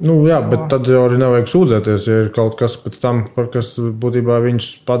 Jā, bet tad jau arī nevajag sūdzēties, ja ir kaut kas pēc tam, kas būtībā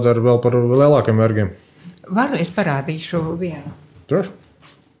viņus padara vēl par lielākiem vergiem. Varu es parādīšu vienu? Droši.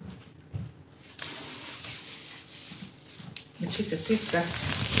 Bet šitas ir tas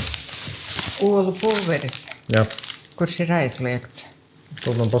olu pulveris, Jā. Kurš ir aizliegts.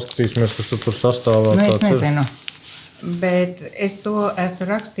 Tad paskatīsimies, kas tur sastāvā. Es nezinu, bet es to esmu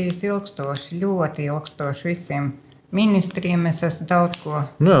rakstījis ilgstoši, ļoti ilgstoši visiem ministriem. Es esmu daudz ko.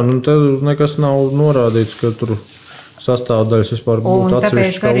 Jā, te nekas nav norādīts, ka tur sastāvdaļas vispār būtu atsevišķi.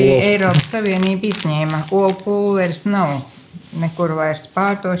 Un tāpēc arī Eiropas Savienība izņēma. Olu pulveris nav nekur vairs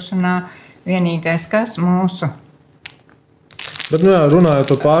pārdošanā. Vienīgais, kas mūsu. Bet, runājot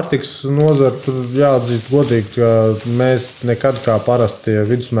par pārtikas nozari, tur jāatzīst godīgi, ka mēs nekad kā parasti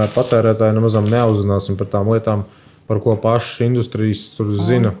vidusmēra patērētāji nemazam neuzzināsim par tām lietām, par ko pašas industrijas tur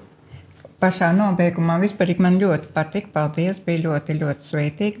zina. Pašā nobeigumā vispār man ļoti patika. Paldies, bija ļoti, ļoti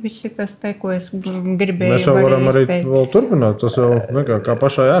sveitīgi viss šitas te, ko es gribēju. Mēs jau varam arī vēl turpināt, tas jau kā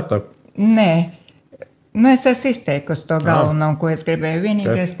pašā ērtāk. Nē, es esmu izteikusi to galveno, ko es gribēju.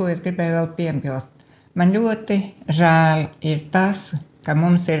 Vienīgais, ko es gribēju vēl piebilst. Man ļoti žēl ir tas, ka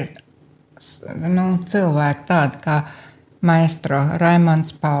mums ir cilvēki tādi kā maestro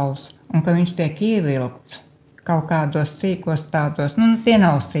Raimonds Pauls, un ka viņš tiek ievilkts kaut kādos sīkos tādos, tie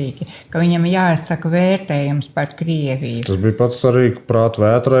nav sīki, ka viņam jāizsaka vērtējums par Krieviju. Tas bija pats arī prāt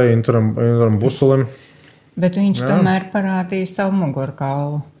vētrai, Interam Busulim. Bet viņš tomēr parādīja savu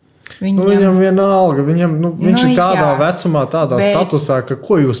mugurkaulu. Viņam vienalga, viņš ir tādā vecumā, tādā statusā, ka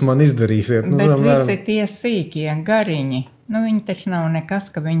ko jūs man izdarīsiet? Bet visi tie sīkie gariņi, viņi taču nav nekas,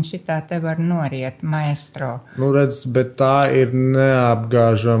 ka viņš šitā te var noriet maestro. Redz, bet tā ir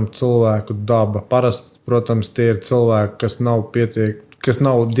neapgāžama cilvēku daba. Parasti, protams, tie ir cilvēki, kas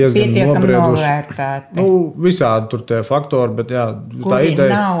nav diezgan nobrieduši. Visādi tur tie faktori, bet jā, tā ideja.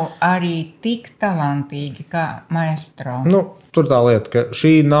 Kuri nav arī tik talantīgi kā maestro. Tur tā lieta, ka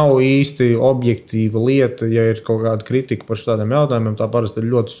šī nav īsti objektīva lieta, ja ir kaut kāda kritika par šādiem jautājumiem, tā parasti ir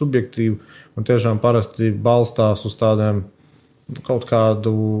ļoti subjektīva un tiešām parasti balstās uz tādiem kaut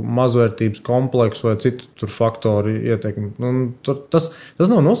kādu mazvērtības kompleksu vai citu tur faktoru ietekmi. Tas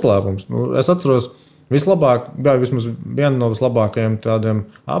nav noslēpums. Es atceros, vismaz viena no vislabākajiem tādiem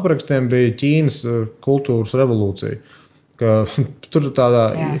aprakstiem bija Ķīnas kultūras revolūcija. Tur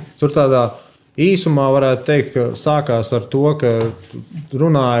tādā īsumā varētu teikt, ka sākās ar to, ka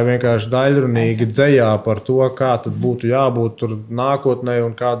runāja vienkārši daļrunīgi dzejā par to, kā tad būtu jābūt tur nākotnē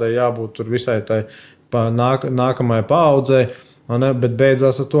un kādai jābūt tur visai tai nākamajai paaudzei, bet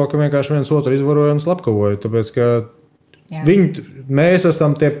beidzās ar to, ka vienkārši viens otru izvaroja un slepkavoja, tāpēc, ka mēs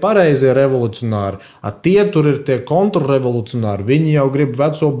esam tie pareizie revolucionāri, tie tur ir tie kontrrevolucionāri, viņi jau grib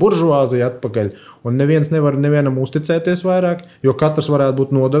veco buržuāziju atpakaļ, un neviens nevar nevienam uzticēties vairāk, jo katrs varētu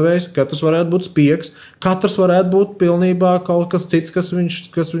būt nodevējs, katrs varētu būt spiegs, katrs varētu būt pilnībā kaut kas cits, ko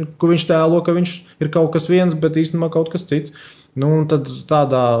viņš tēlo, ka viņš ir kaut kas viens, bet īstenībā kaut kas cits. Tad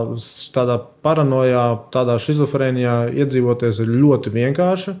tādā paranojā, tādā šizofrēnijā iedzīvoties ir ļoti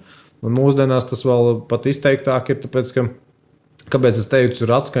vienkārši. Un mūsdienās tas vēl pat izteiktāk ir, tāpēc, kāpēc es teicu,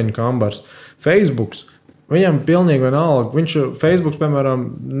 ir atskaņu kambars. Facebooks, viņam pilnīgi vienalga. Facebooks, piemēram,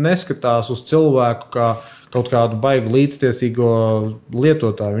 neskatās uz cilvēku kā kaut kādu baigu līdztiesīgo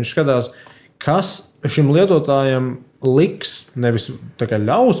lietotāju. Viņš skatās, kas šim lietotājam liks, nevis tā kā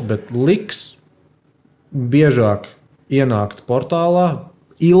ļaus, bet liks biežāk ienākt portālā,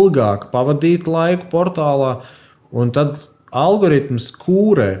 ilgāk pavadīt laiku portālā, un tad algoritms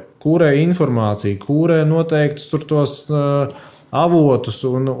kūrē informāciju, kūrē noteiktus tur tos avotus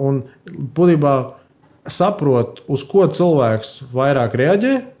un būtībā saprot, uz ko cilvēks vairāk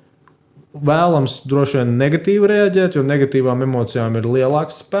reaģē. Vēlams droši vien negatīvi reaģēt, jo negatīvām emocijām ir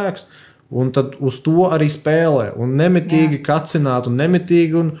lielāks spēks. Un tad uz to arī spēlē. Un nemitīgi kacināt un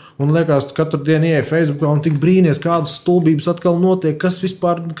nemitīgi. Un liekas, katru dienu ieeja Facebookā un tik brīnies, kādas stulbības atkal notiek, kas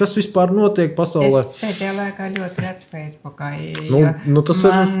vispār notiek pasaulē. Es pēdējā laikā ļoti redzu Facebookā. Tas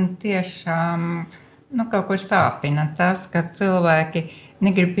man tiešām kaut kur sāpina tas, ka cilvēki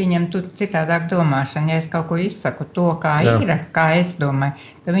negrib pieņemt citādāk domāšanu. Ja es kaut ko izsaku to, kā ir, kā es domāju,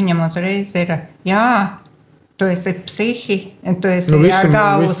 tad viņam uzreiz ir tu esi psihi, tu esi ar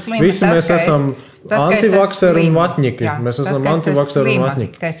galvu slima. Visi mēs esam antivakseri un vatņiki. Mēs esam antivakseri un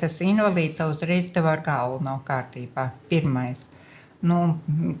vatņiki. Ka es esmu invalīda, uzreiz tev ar galvu nav kārtībā. Pirmais.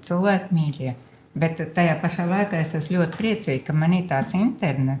 cilvēki mīļie. Bet tajā pašā laikā es esmu ļoti priecīga, ka man ir tāds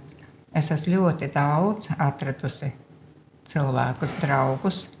internets. Es esmu ļoti daudz atradusi cilvēkus,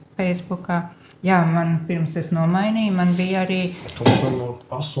 draugus Facebookā. Jā, man pirms es nomainīju, man bija arī...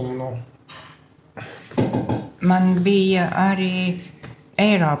 Man bija arī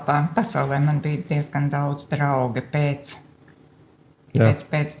Eiropā, pasaulē man bija diezgan daudz draugi pēc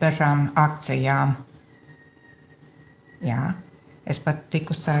dažām akcijām. Jā. Es pat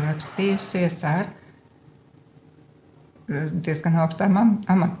tiku sarakstījusies ar diezgan augstām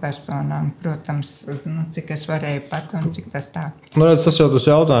amatpersonām. Protams, cik es varēju pat un cik tas tā. Tas jau tas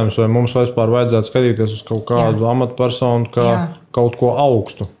jautājums, vai mums vispār vajadzētu skatīties uz kaut kādu amatpersonu kā kaut ko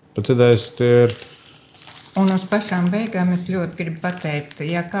augstu. Pēc idejas tie ir... Un uz pašām beigām es ļoti gribu pateikt,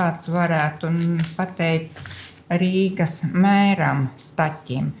 ja kāds varētu pateikt Rīgas mēram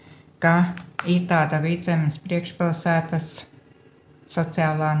Staķim, ka ir tāda Vidzemes priekšpilsētas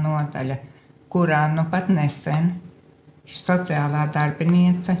sociālā nodaļa, kurā pat nesen sociālā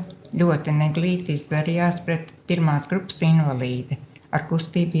darbiniece ļoti neglīti izdarījās pret pirmās grupas invalīdi ar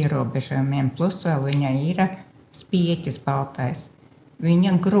kustību ierobežojumiem, plus vēl viņai ir spieķis baltais.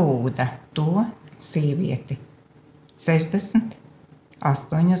 Viņa grūda to sievieti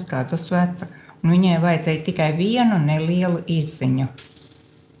 68 gadus veca, un viņai vajadzēja tikai vienu nelielu izziņu.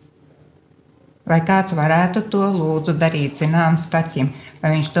 Vai kāds varētu to lūdzu darīt zinām Staķim, vai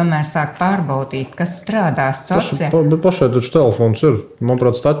viņš tomēr sāk pārbaudīt, kas strādās sociāli? Bet pašai taču telefons ir.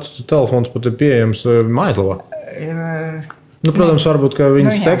 Manuprāt, Staķis telefons pat ir pieejams mājaslapā. Protams, varbūt, ka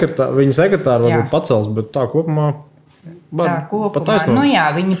viņa sekretāri varbūt pacels, bet tā kopumā...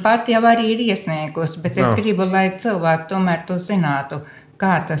 Viņa pat jau arī ir iesniegusi, bet es gribu, lai cilvēki tomēr to zinātu,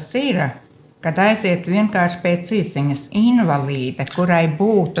 kā tas ir, kad aiziet vienkārši pēc izziņas invalīde, kurai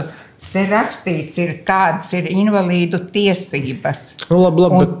būtu... Te rakstīts ir, kādas ir invalīdu tiesības. Labi,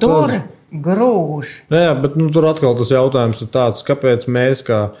 un tur grūž. Jā, bet tur atkal tas jautājums ir tāds, kāpēc mēs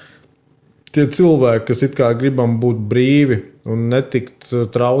kā tie cilvēki, kas it kā gribam būt brīvi un netikt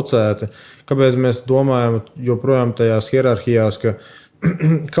traucēti, kāpēc mēs domājam joprojām tajās hierarhijās, ka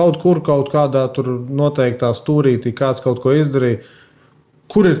kaut kur, kaut kādā tur noteiktā stūrītī kāds kaut ko izdarīja.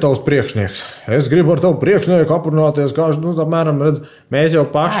 Kur ir tavs priekšnieks? Es gribu ar tavu priekšnieku aprunāties, kā apmēram redz, mēs jau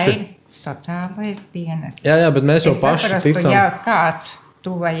paši... Tā ir sociālais dienas. Jā, bet mēs jau paši ticam. Ja kāds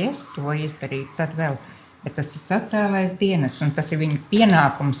tu vai es to izdarītu, tad vēl. Bet tas ir sociālais dienas, un tas ir viņa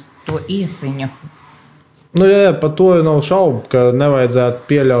pienākums to izziņu. Jā, par to nav šaubu, ka nevajadzētu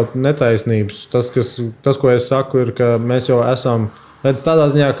pieļaut netaisnības. Tas, ko es saku, ir, ka mēs jau esam... Redz, tādā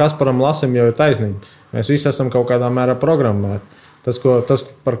ziņā Kasparam Lasim jau ir taisnība. Mēs visi esam kaut kādā mērā programmēti. Tas,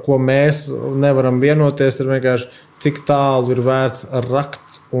 par ko mēs nevaram vienoties, ir vienkārši, cik tālu ir vērts rakt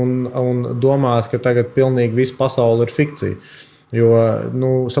un domāt, ka tagad pilnīgi visa pasaule ir fikcija. Jo,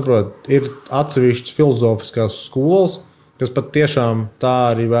 saprot, ir atsevišķas filozofiskās skolas, kas pat tiešām tā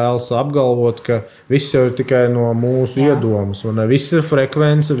arī vēlas apgalvot, ka viss jau ir tikai no mūsu iedomas. Viss ir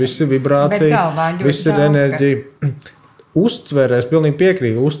frekvence, viss ir vibrācija, viss ir enerģija. Uztvere, es pilnīgi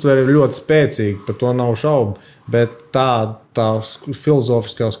piekrītu, uztvere ir ļoti spēcīga, par to nav šaubu, bet tā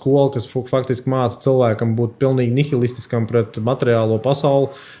filozofiskā skola, kas faktiski māca cilvēkam būt pilnīgi nihilistiskam pret materiālo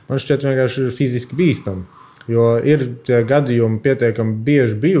pasauli, man šķiet vienkārši ir fiziski bīstami. Jo ir tie gadījumi pietiekami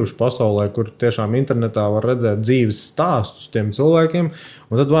bieži bijuši pasaulē, kur tiešām internetā var redzēt dzīves stāstus tiem cilvēkiem,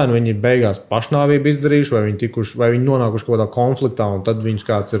 un tad vai viņi beigās pašnāvību izdarījuši, vai viņi nonākuši kaut kādā konfliktā, un tad viņš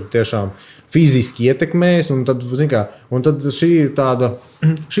kāds ir tiešām fiziski ietekmējis, un tad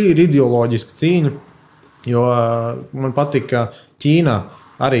šī ir ideoloģiska cīņa, jo man patīk, ka Ķīnā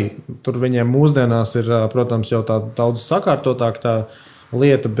arī tur viņiem mūsdienās ir, protams, jau tā daudz sakārtotāk tā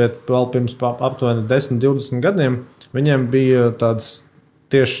lieta, bet vēl pirms aptuveni 10-20 gadiem viņiem bija tāds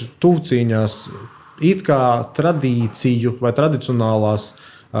tieši tuvcīņās it kā tradīciju vai tradicionālās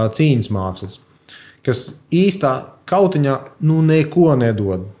cīņas mākslas, kas īstā kautiņā neko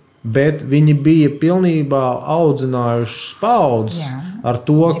nedod. Bet viņi bija pilnībā audzinājuši paudzes ar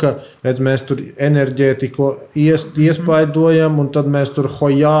to, ka mēs tur enerģētiku iespaidojam, un tad mēs tur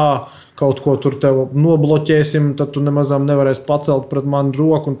kaut ko tur tev nobloķēsim, tad tu nemazām nevarēsi pacelt pret mani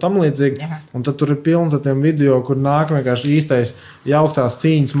roku un tam līdzīgi. Un tad tur ir pilns ar tiem video, kur nāk vienkārši īstais jauktās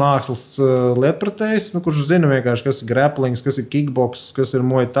cīņas mākslas lietpratējs, kurš zina vienkārši, kas ir grapplings, kas ir kickboks, kas ir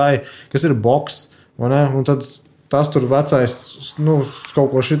muay thai, kas ir boks. Un tad tas tur vecais, kaut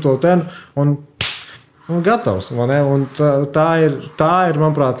ko šito ten, un gatavs. Un tā ir,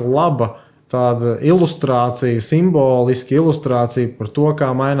 manuprāt, laba tāda ilustrācija, simboliska ilustrācija par to,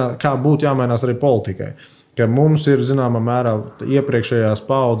 kā būtu jāmainās arī politikai. ka mums ir zināmā mērā iepriekšējās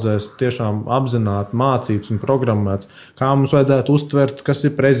paaudzēs tiešām apzināti mācīts un programmēts, kā mums vajadzētu uztvert, kas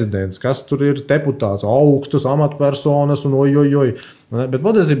ir prezidents, kas tur ir deputāts, augstas amatpersonas un ojojoj. Bet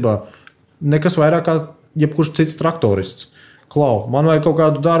patiesībā nekas vairāk kā jebkurš cits traktorists. Klau, man vajag kaut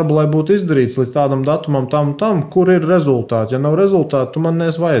kādu darbu, lai būtu izdarīts līdz tādam datumam, tam, kur ir rezultāti. Ja nav rezultāti, tu man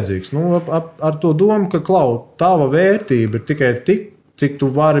neesi vajadzīgs. Ar to domu, ka, Klau, tava vērtība ir tikai tik, cik tu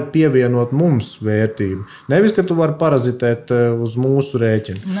vari pievienot mums vērtību. Nevis, ka tu vari parazitēt uz mūsu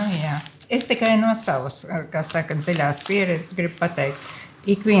rēķinu. Jā. Es tikai no savas, kā saka, dziļās pieredzes gribu pateikt,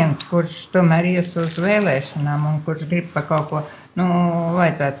 ik viens, kurš tomēr ies uz vēlēšanām un kurš grib pa kaut ko,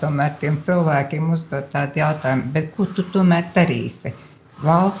 vajadzētu tomēr tiem cilvēkiem uzdot tādu jautājumu, bet ko tu tomēr darīsi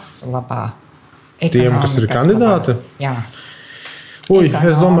valsts labā? Tiem, kas ir kandidāti? Labā. Jā.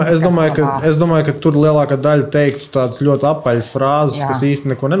 Es domāju, ka tur lielākā daļa teiktu tādas ļoti apaļas frāzes, kas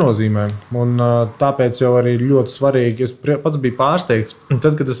īsti neko nenozīmē. Un tāpēc jau arī ļoti svarīgi, es pats biju pārsteigts,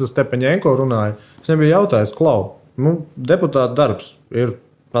 tad, kad es ar Stepaņenko runāju, es nebiju jautājis, Klau, deputāta darbs ir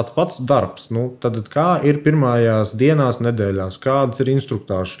pats darbs. Tad kā ir pirmajās dienās, nedēļās, kādas ir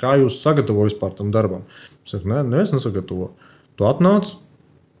instruktāžas, kā jūs sagatavo vispār tam darbam? Es saku, neviens nesagatavo. Tu atnāc,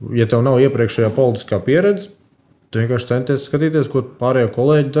 ja tev nav iepriekšējā politiskā pieredze, tu vienkārši centies skatīties, ko pārējie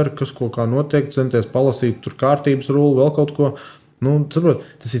kolēģi dara, kas ko kā notiek, centies palasīt tur kārtības rulu, vēl kaut ko. Saprot,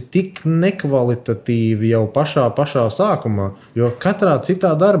 tas ir tik nekvalitatīvi jau pašā sākumā, jo katrā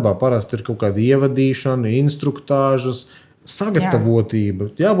citā darbā parasti ir kaut kāda ievadīšana, instruktāžas, sagatavotība.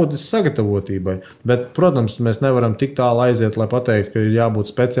 Jābūt sagatavotībai. Bet, protams, mēs nevaram tik tālu aiziet, lai pateiktu, ka ir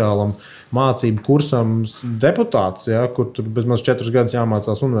jābūt speciālam mācību kursam deputāts, kur tur bezmaz 4 gadus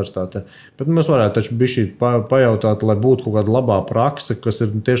jāmācās universitātē. Bet mēs varētu taču bišķi pajautāt, lai būtu kaut kāda labā prakse, kas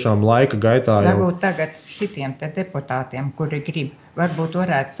ir tiešām laika gaitā. Varbūt tagad šitiem te deputātiem, kuri grib, varbūt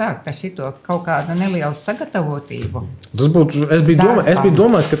varētu sākt ar šito kaut kādu nelielu sagatavotību. Tas būtu, es biju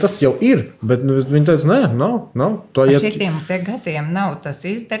domājis, ka tas jau ir, bet viņi teica, nav. Ar šitiem te gadiem nav tas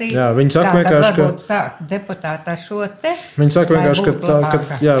izdarīts. Jā, viņi saka vienkārši, ka varbūt sākt deputāti ar šo te. Viņi saka vienkārši,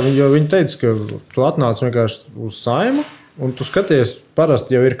 jo viņi teica, ka tu atnāc vienkārši uz Saimu, un tu skaties,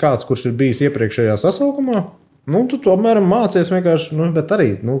 parasti jau ir kāds, kurš ir bijis iepriekšējā sasaukumā. Tu tomēr mācies vienkārši, bet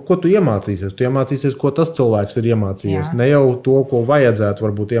arī, ko tu iemācīsies? Tu iemācīsies, ko tas cilvēks ir iemācījies. Jā. Ne jau to, ko vajadzētu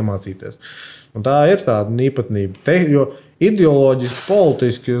varbūt iemācīties. Un tā ir tāda īpatnība. Jo ideoloģiski,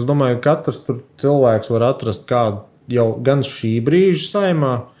 politiski, es domāju, ka katrs cilvēks var atrast kādu jau gan šī brīža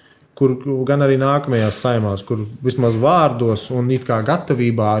Saimā, gan arī nākamajās saimās, kur vismaz vārdos un it kā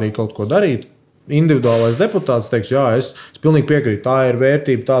gatavībā arī kaut ko darīt. Individuālais deputāts teiks, jā, es pilnīgi piekrītu, tā ir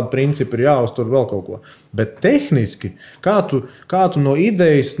vērtība, tāda principa ir jāuztur vēl kaut ko. Bet tehniski, kā tu no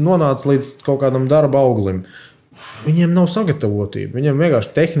idejas nonāc līdz kaut kādam darba auglim? Viņiem nav sagatavotība. Viņiem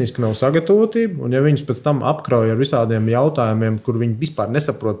vienkārši tehniski nav sagatavotība, un ja viņus pēc tam apkrauj ar visādiem jautājumiem, kur viņi vispār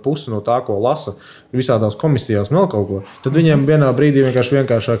nesaprot pusi no tā, ko lasa visādās komisijās un vēl kaut ko, tad viņiem vienā brīdī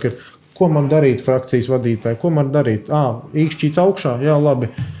vienkāršāk ir, ko man darīt frakcijas vadītāji, ko man darīt? Īkšķīts augšā, jā, labi.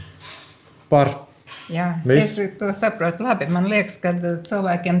 Jā, es to saprotu labi. Man liekas, ka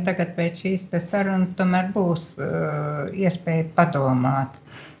cilvēkiem tagad pēc šīs sarunas tomēr būs iespēja padomāt.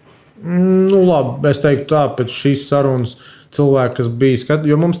 Labi, es teiktu tā, pēc šīs sarunas cilvēki, kas bija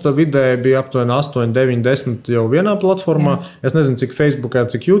jo mums tā vidēji bija aptuveni 8, 9, 10 jau vienā platformā. Jā. Es nezinu, cik Facebookā,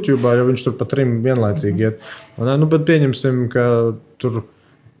 cik YouTube'ā, jo viņš tur pa 3 vienlaicīgi iet. Bet pieņemsim, ka tur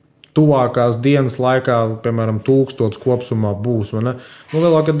tuvākās dienas laikā, piemēram, 1000 kopsumā būs.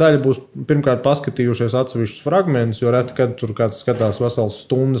 Lielākā daļa būs pirmkārt paskatījušies atsevišķus fragmentus, jo reti, kad tur kāds skatās veselas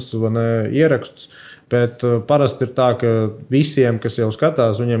stundas ierakstus, bet parasti ir tā, ka visiem, kas jau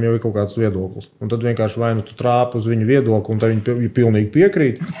skatās, viņiem jau ir kaut kāds viedoklis. Un tad vienkārši vai tu trāpi uz viņu viedokli, un tad viņi pilnīgi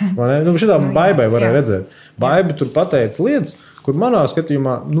piekrīt. Šitā Baibai varēja redzēt. Baiba tur pateica lietas, kur manā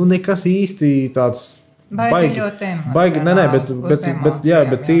skatījumā nekas īsti tāds Baigi,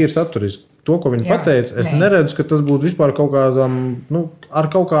 bet tīri saturiski. To, ko viņi pateica, es neredzu, ka tas būtu vispār kaut kādam, ar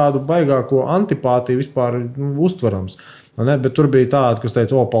kaut kādu baigāko antipātiju vispār uztverams. Bet tur bija tādi, kas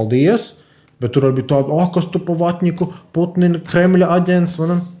teica, paldies, bet tur bija tādi, kas tu pa vatņiku, Putina, Kremļa aģents,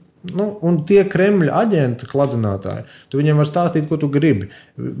 un tie Kremļa aģenti, kladzinātāji, tu viņiem var stāstīt, ko tu gribi.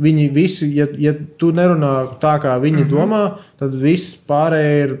 Viņi visi, ja tu nerunā tā, kā viņi domā, tad viss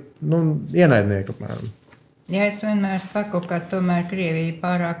pārējie ir, ienaidnieki apmēram. Ja es vienmēr saku, ka tomēr Krievija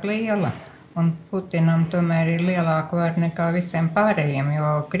pārāk liela, un Putinam tomēr ir lielāka vara nekā visiem pārējiem,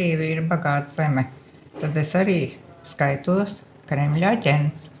 jo Krievija ir bagāta zeme, tad es arī skaitos Kremļa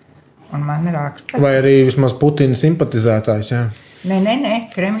aģents, un man raksta. Vai arī vismaz Putina simpatizētājs, jā? Nē,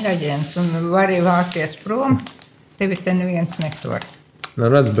 Kremļa aģents, un var arī vākties prom, tevi te neviens netur.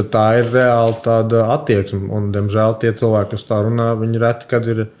 Redz, bet tā ir reāli tāda attieksme. Un, diemžēl, tie cilvēki, kas tā runā, viņi reti, kad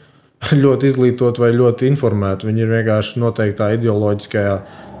ir ļoti izglītoti vai ļoti informēti. Viņi ir vienkārši noteiktā ideoloģiskajā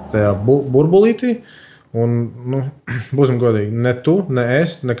tajā burbulītī. Un, būsim godīgi, ne tu, ne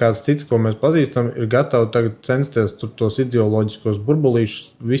es, ne kāds cits, ko mēs pazīstam, ir gatavi tagad censties tos ideoloģiskos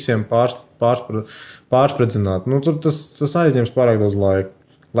burbulīšus visiem pārspredzināt. Tas aizņems pārāk daudz laika.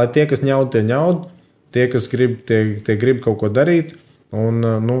 Lai tie, kas ņaud, tie ņaud, tie, kas grib, tie grib kaut ko darīt. Un,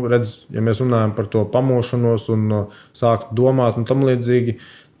 redz, ja mēs runājam par to pamošanos un sākt domāt un tam līdzīgi,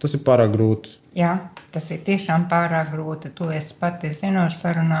 tas ir pārāk grūti. Jā, tas ir tiešām pārāk grūti. To es pati zinu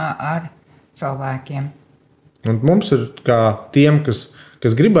sarunā ar cilvēkiem. Un mums ir kā tiem,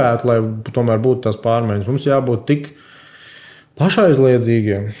 kas gribētu, lai tomēr būtu tās pārmaiņas, mums jābūt tik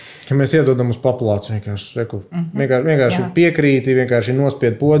pašaizliedzīgiem, ka mēs iedodam uz populāciju vienkārši piekrīti, vienkārši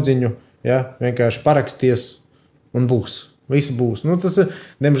nospied podziņu, ja, vienkārši paraksties un būs. Visi būs. Tas ir,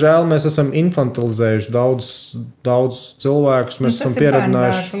 diemžēl mēs esam infantilizējuši daudz cilvēkus. Mēs esam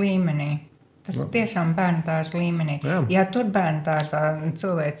pieradinājuši. Tas ir tiešām bērntārs līmenī. Jā. Ja tur bērntārsā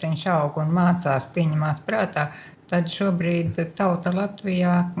cilvēciņš aug un mācās, pieņemās prātā, tad šobrīd tauta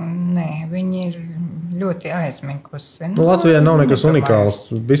Latvijā, viņi ir ļoti aizmigusi. Latvijā nav nekas unikāls.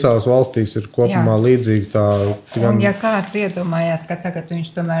 Visās valstīs ir kopumā līdzīgi tā. Un ja kāds iedomājās, ka tagad viņš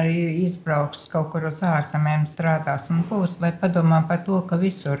tomēr izbrauks kaut kur uz ārzemēm, strādās un būs, vai padomā par to, ka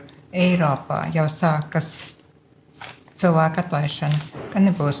visur Eiropā jau sākas cilvēku atlaišana, ka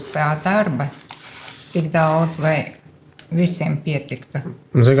nebūs tā darba tik daudz, lai visiem pietiktu.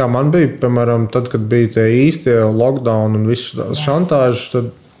 Man bija, piemēram, tad, kad bija tie īstie lockdown un viss šantāžas, tad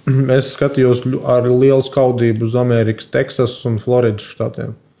es skatījos ar lielu skaudību uz Amerikas, Teksasas un Floridas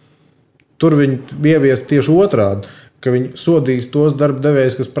štatiem. Tur viņi ievies tieši otrādi, ka viņi sodīs tos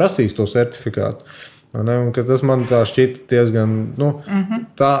darbdevējus, kas prasīs to certifikātu. Un, tas man tā šķita diezgan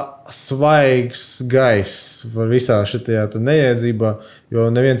tā svaigs gaiss var visā šitajā neiedzībā,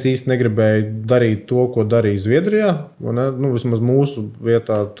 jo neviens īsti negribēja darīt to, ko darīja Zviedrijā. Vismaz mūsu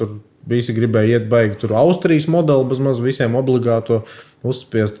vietā tur visi gribēja iet baigi tur Austrijas modeli, bezmaz visiem obligāto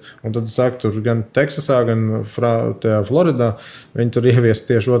uzspiest. Un tad saka, tur gan Teksasā, gan Floridā viņi tur ievies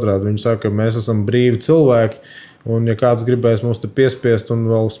tieši otrādi. Viņi saka, ka mēs esam brīvi cilvēki. Un, ja kāds gribēs mums te piespiest un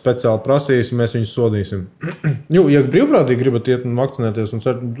vēl speciāli prasīs, mēs viņus sodīsim. Ja brīvprātīgi gribat iet un vakcinēties, un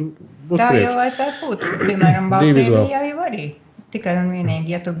tā jau vajadzētu būt. Piemēram, Baltkrievijā jau arī. Tikai un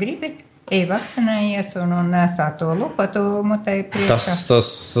vienīgi, ja tu gribi, ej vakcinējies un nesā to lupatu mutei priekšā.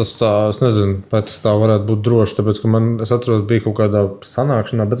 Tas tā, es nezinu, vai tas tā varētu būt droši, tāpēc, ka es atceros, bija kaut kādā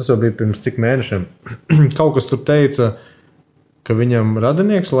sanākšanā, bet tas jau bija pirms cik mēnešiem. Kaut kas tur teica, ka viņam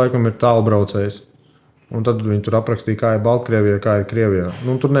radinieks laikam ir tālbraucējs. Un tad viņi tur aprakstīja, kā ir Baltkrievijā, kā ir Krievijā.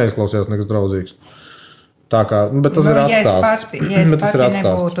 Tur neizklausījās nekas draudzīgs. Tā kā, bet tas ir atstāsts. Ja es pati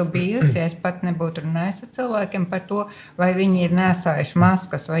nebūtu bijusi, ja es pat nebūtu runājis ar cilvēkiem par to, vai viņi ir nesājuši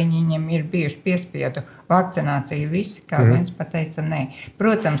maskas, vai viņiem ir bijuši piespiedu vakcināciju visi, kā viens pateica, nē.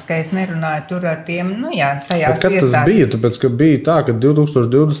 Protams, ka es nerunāju tur ar tiem, tajās kad tas bija? Tāpēc, ka bija tā, ka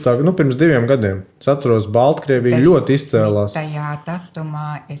 2020, pirms 2 gadiem, es atceros, Baltkrievija ļoti izcēlās. Tajā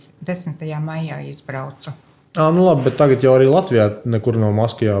datumā es 10. maijā izbraucu. Labi, bet tagad jau arī Latvijā nekur nav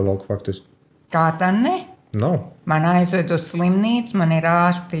maski jāvelk faktiski. Kā tā ne? Nav. Man aizved uz slimnīcu, man ir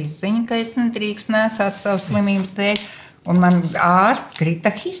ārsti izziņa, ka es nedrīkst nesāt savu slimības dēļ, un man ārsts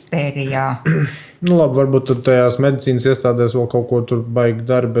krita histērijā. Labi, varbūt tad tajās medicīnas iestādēs vēl kaut ko tur baigi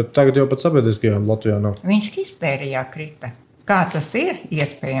dara, bet tagad jau pat sabiedriskajām Latvijā nav. Viņš histērijā krita. Kā tas ir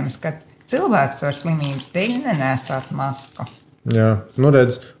iespējams, ka cilvēks ar slimības dēļ nenesāt masku? Jā,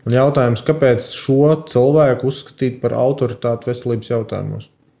 redz, un jautājums, kāpēc šo cilvēku uzskatīt par autoritāti veselības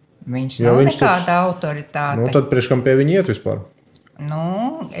jautājumos? Viņš nav nekāda autoritāte. Tad priekškam pie viņa iet vispār?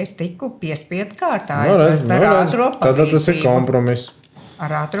 Es tiku piespiedu kārtā. Tad tas ir kompromiss.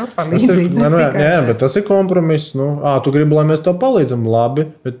 Ar ātro palīdzību. Jā, bet tas ir kompromiss. Tu gribi, lai mēs tev palīdzam. Labi,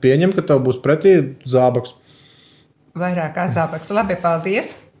 bet pieņem, ka tev būs pretī zābaks. Vairāk kā zābaks. Labi,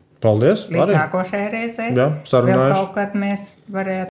 paldies. Paldies. Līdz nākošajai reizei. Jā, sarunājuši. Vēl kaut kad mēs varētu